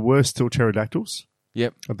 There were still pterodactyls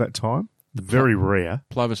Yep. at that time. Very rare.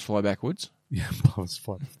 Plovers fly backwards. Yeah, plovers.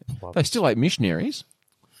 They still ate missionaries.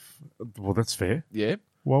 Well, that's fair. Yeah.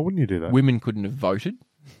 Why wouldn't you do that? Women couldn't have voted.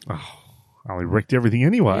 Only wrecked everything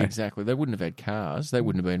anyway. Exactly. They wouldn't have had cars. They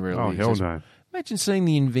wouldn't have been really Oh, hell accessible. no. Imagine seeing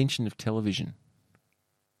the invention of television.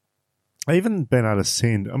 Even being able to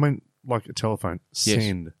send, I mean, like a telephone,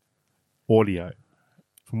 send audio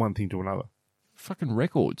from one thing to another. Fucking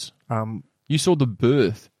records. You saw the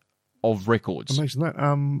birth of records. Imagine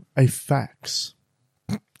that. A fax.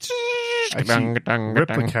 Actually,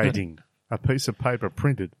 replicating a piece of paper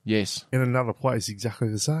printed Yes. in another place exactly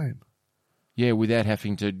the same. Yeah, without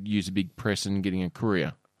having to use a big press and getting a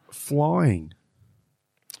courier. Flying.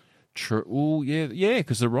 True. Oh, yeah,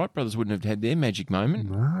 because the Wright brothers wouldn't have had their magic moment.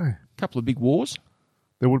 No. A couple of big wars.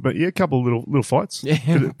 There would be, a couple of little fights. Yeah,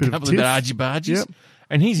 Bit a couple of argy-bargies. Yep.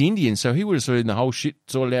 And he's Indian, so he would have seen the whole shit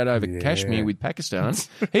sorted out over Kashmir with Pakistan.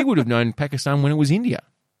 He would have known Pakistan when it was India.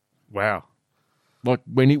 Wow. Like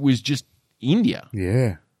when it was just India.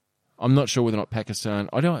 Yeah. I'm not sure whether or not Pakistan...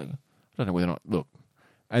 I don't know whether or not... Look,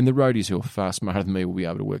 and the roadies who are far smarter than me will be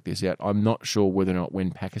able to work this out. I'm not sure whether or not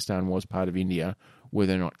when Pakistan was part of India,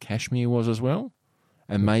 whether or not Kashmir was as well.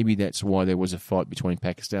 And maybe that's why there was a fight between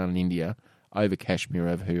Pakistan and India over Kashmir,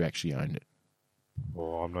 over who actually owned it.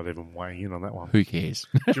 Oh, I'm not even weighing in on that one. Who cares?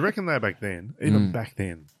 Do you reckon they back then, even back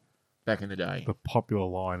then, Back in the day. the popular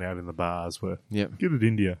line out in the bars were, Yep. get it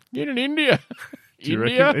India. Get in India. Do you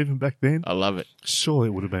India. reckon even back then? I love it. Surely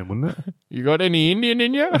it would have been, wouldn't it? You got any Indian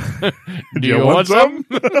in you? Do you want some?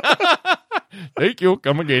 Thank you.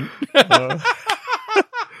 Come again.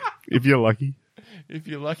 If you're lucky. If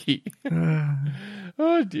you're lucky.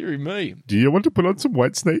 Oh, dearie me. Do you want to put on some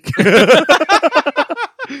white snake?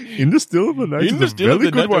 In the still of the night In the is a still of very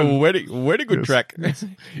the good night, one. very good Yes. track.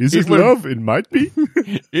 Is it will- love? It might be.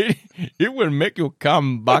 It will make you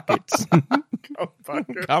come buckets.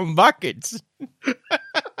 Come buckets.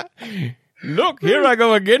 Look, here I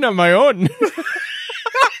go again on my own.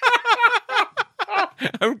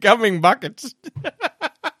 I'm coming buckets.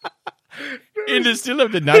 In the still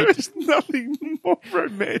of the There night. is nothing more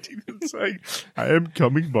romantic than saying, I am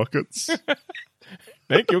coming buckets.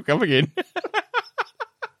 Thank you, come again.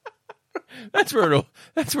 That's where it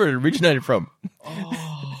originated from.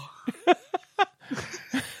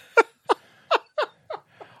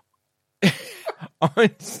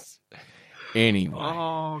 Anyway,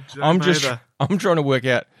 I'm trying to work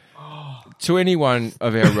out to anyone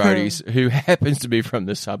of our roadies who happens to be from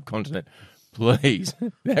the subcontinent. Please,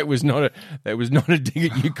 that was not a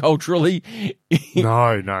dig at you culturally.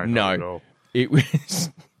 No, not No. at all. It was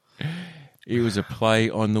a play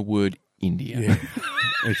on the word India. Yeah.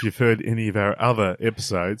 If you've heard any of our other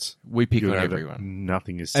episodes, We pick you'll on know that everyone.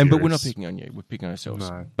 nothing is serious. But we're not picking on you. We're picking on ourselves.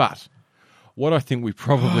 No. But what I think we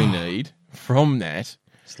probably need from that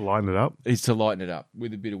Just line it up. is to lighten it up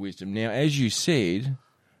with a bit of wisdom. Now, as you said,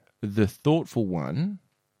 the thoughtful one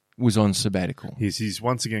was on sabbatical. He's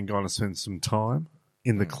once again going to spend some time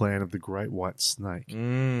in the clan of the Great White Snake.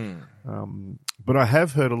 But I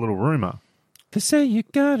have heard a little rumour. They say you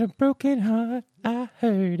got a broken heart. I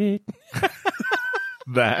heard it.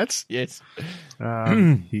 That Yes.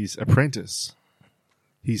 his apprentice,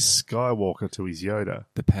 his Skywalker to his Yoda,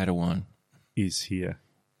 The Padawan. is here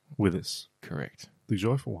with us. Correct. The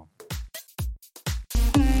joyful one.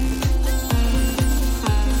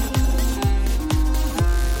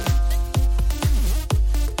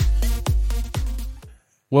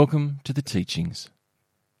 Welcome to the teachings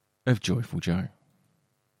of Joyful Joe.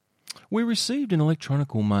 We received an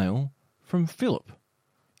electronical mail from Philip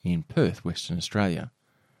in Perth, Western Australia,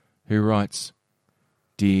 who writes,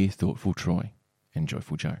 Dear Thoughtful Troy and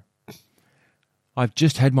Joyful Joe, I've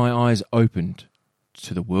just had my eyes opened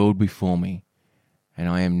to the world before me, and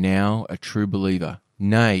I am now a true believer,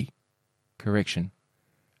 nay, correction,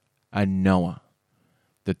 a knower,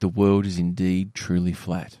 that the world is indeed truly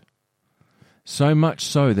flat. So much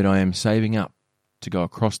so that I am saving up to go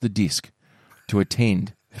across the disc to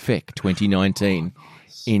attend FEC 2019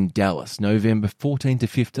 in Dallas, November 14 to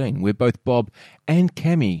 15, where both Bob and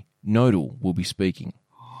Cammy Nodal will be speaking.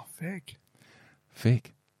 Oh, feck.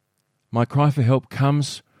 FEC. My cry for help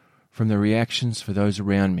comes from the reactions for those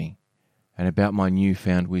around me and about my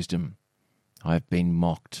newfound wisdom. I have been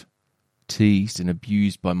mocked, teased and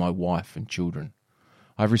abused by my wife and children.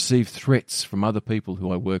 I've received threats from other people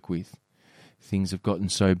who I work with. Things have gotten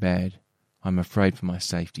so bad, I'm afraid for my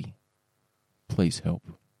safety. Please help.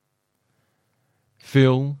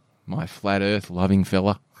 Phil, my flat earth loving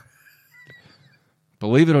fella.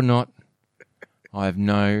 Believe it or not, I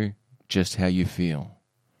know just how you feel.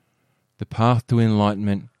 The path to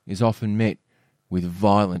enlightenment is often met with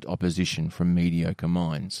violent opposition from mediocre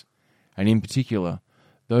minds, and in particular,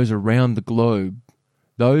 those around the globe,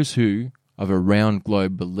 those who of a round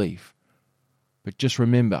globe belief. But just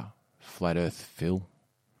remember, Flat Earth Phil,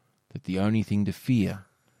 that the only thing to fear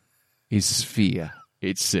is sphere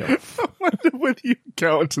itself. I wonder whether you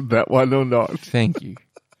go into that one or not. Thank you.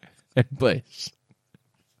 And bless.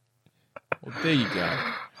 Well, there you go.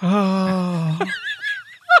 Oh.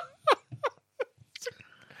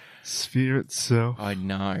 Sphere itself. I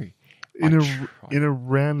know. In I a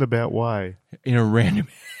roundabout way. In a random...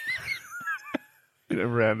 In a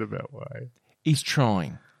roundabout way. He's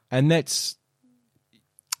trying. And that's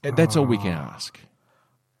all we can ask.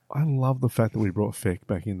 I love the fact that we brought Feck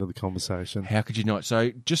back into the conversation. How could you not?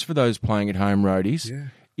 So just for those playing at home roadies, Yeah.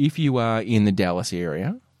 if you are in the Dallas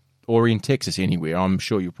area or in Texas anywhere, I'm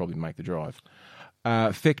sure you'll probably make the drive.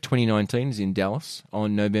 FEC 2019 is in Dallas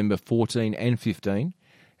on November 14 and 15.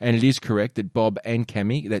 And it is correct that Bob and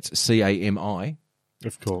Cammy, that's Cami,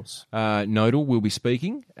 Of course. Nodal will be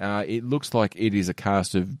speaking. It looks like it is a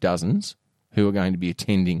cast of dozens who are going to be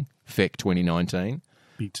attending FEC 2019.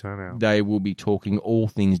 Big turnout. They will be talking all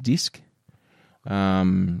things disc.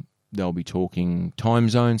 They'll be talking time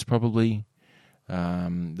zones probably.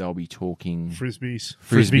 They'll be talking Frisbee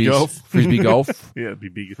golf. Frisbee golf. Yeah, it'd be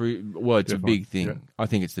big. Well, it's a Definitely, big thing. yeah. I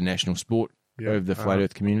think it's the national sport Yeah. of the flat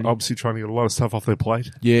Earth community. Obviously trying to get a lot of stuff off their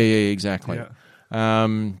plate. Yeah, exactly.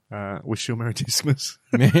 Yeah. Wish you a Merry Christmas.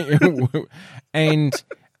 and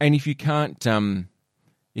if you can't go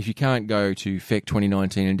to FEC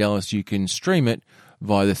 2019 in Dallas, you can stream it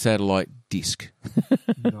via the satellite disc.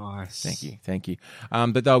 Nice. Thank you.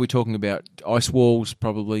 But they'll be talking about ice walls,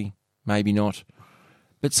 probably, maybe not.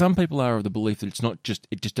 But some people are of the belief that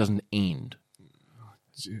it just doesn't end.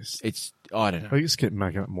 I don't know. They just keep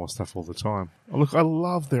making up more stuff all the time. Look, I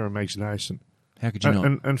love their imagination. How could you not?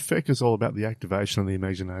 And FEC is all about the activation of the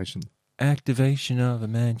imagination. Activation of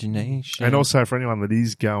imagination. And also for anyone that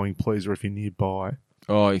is going, please, or if you're nearby.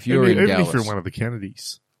 Oh, if you're in even Dallas. if you're in one of the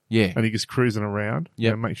Kennedys. Yeah. And you're just cruising around.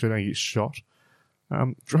 Yep. Make sure you don't get shot.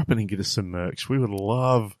 Drop in and get us some merch. We would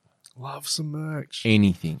love some merch.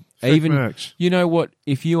 Anything. FEC Even merch. You know what?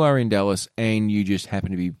 If you are in Dallas and you just happen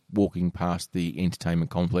to be walking past the entertainment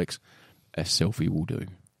complex, a selfie will do.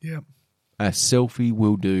 Yeah. A selfie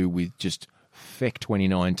will do with just FEC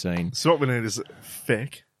 2019. So what we need is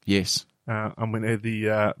FEC. Yes. And we need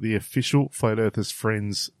the official Flat Earthers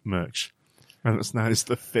Friends merch. And it's known as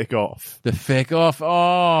the FEC Off. The FEC Off.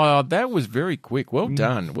 Oh, that was very quick. Well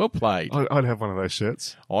done. Well played. I'd have one of those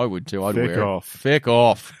shirts. I would too. I'd FEC wear Off. it. FEC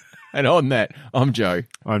Off. And on that, I'm Joe.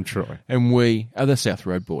 I'm Troy. And we are the South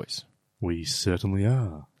Road Boys. We certainly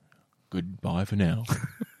are. Goodbye for now.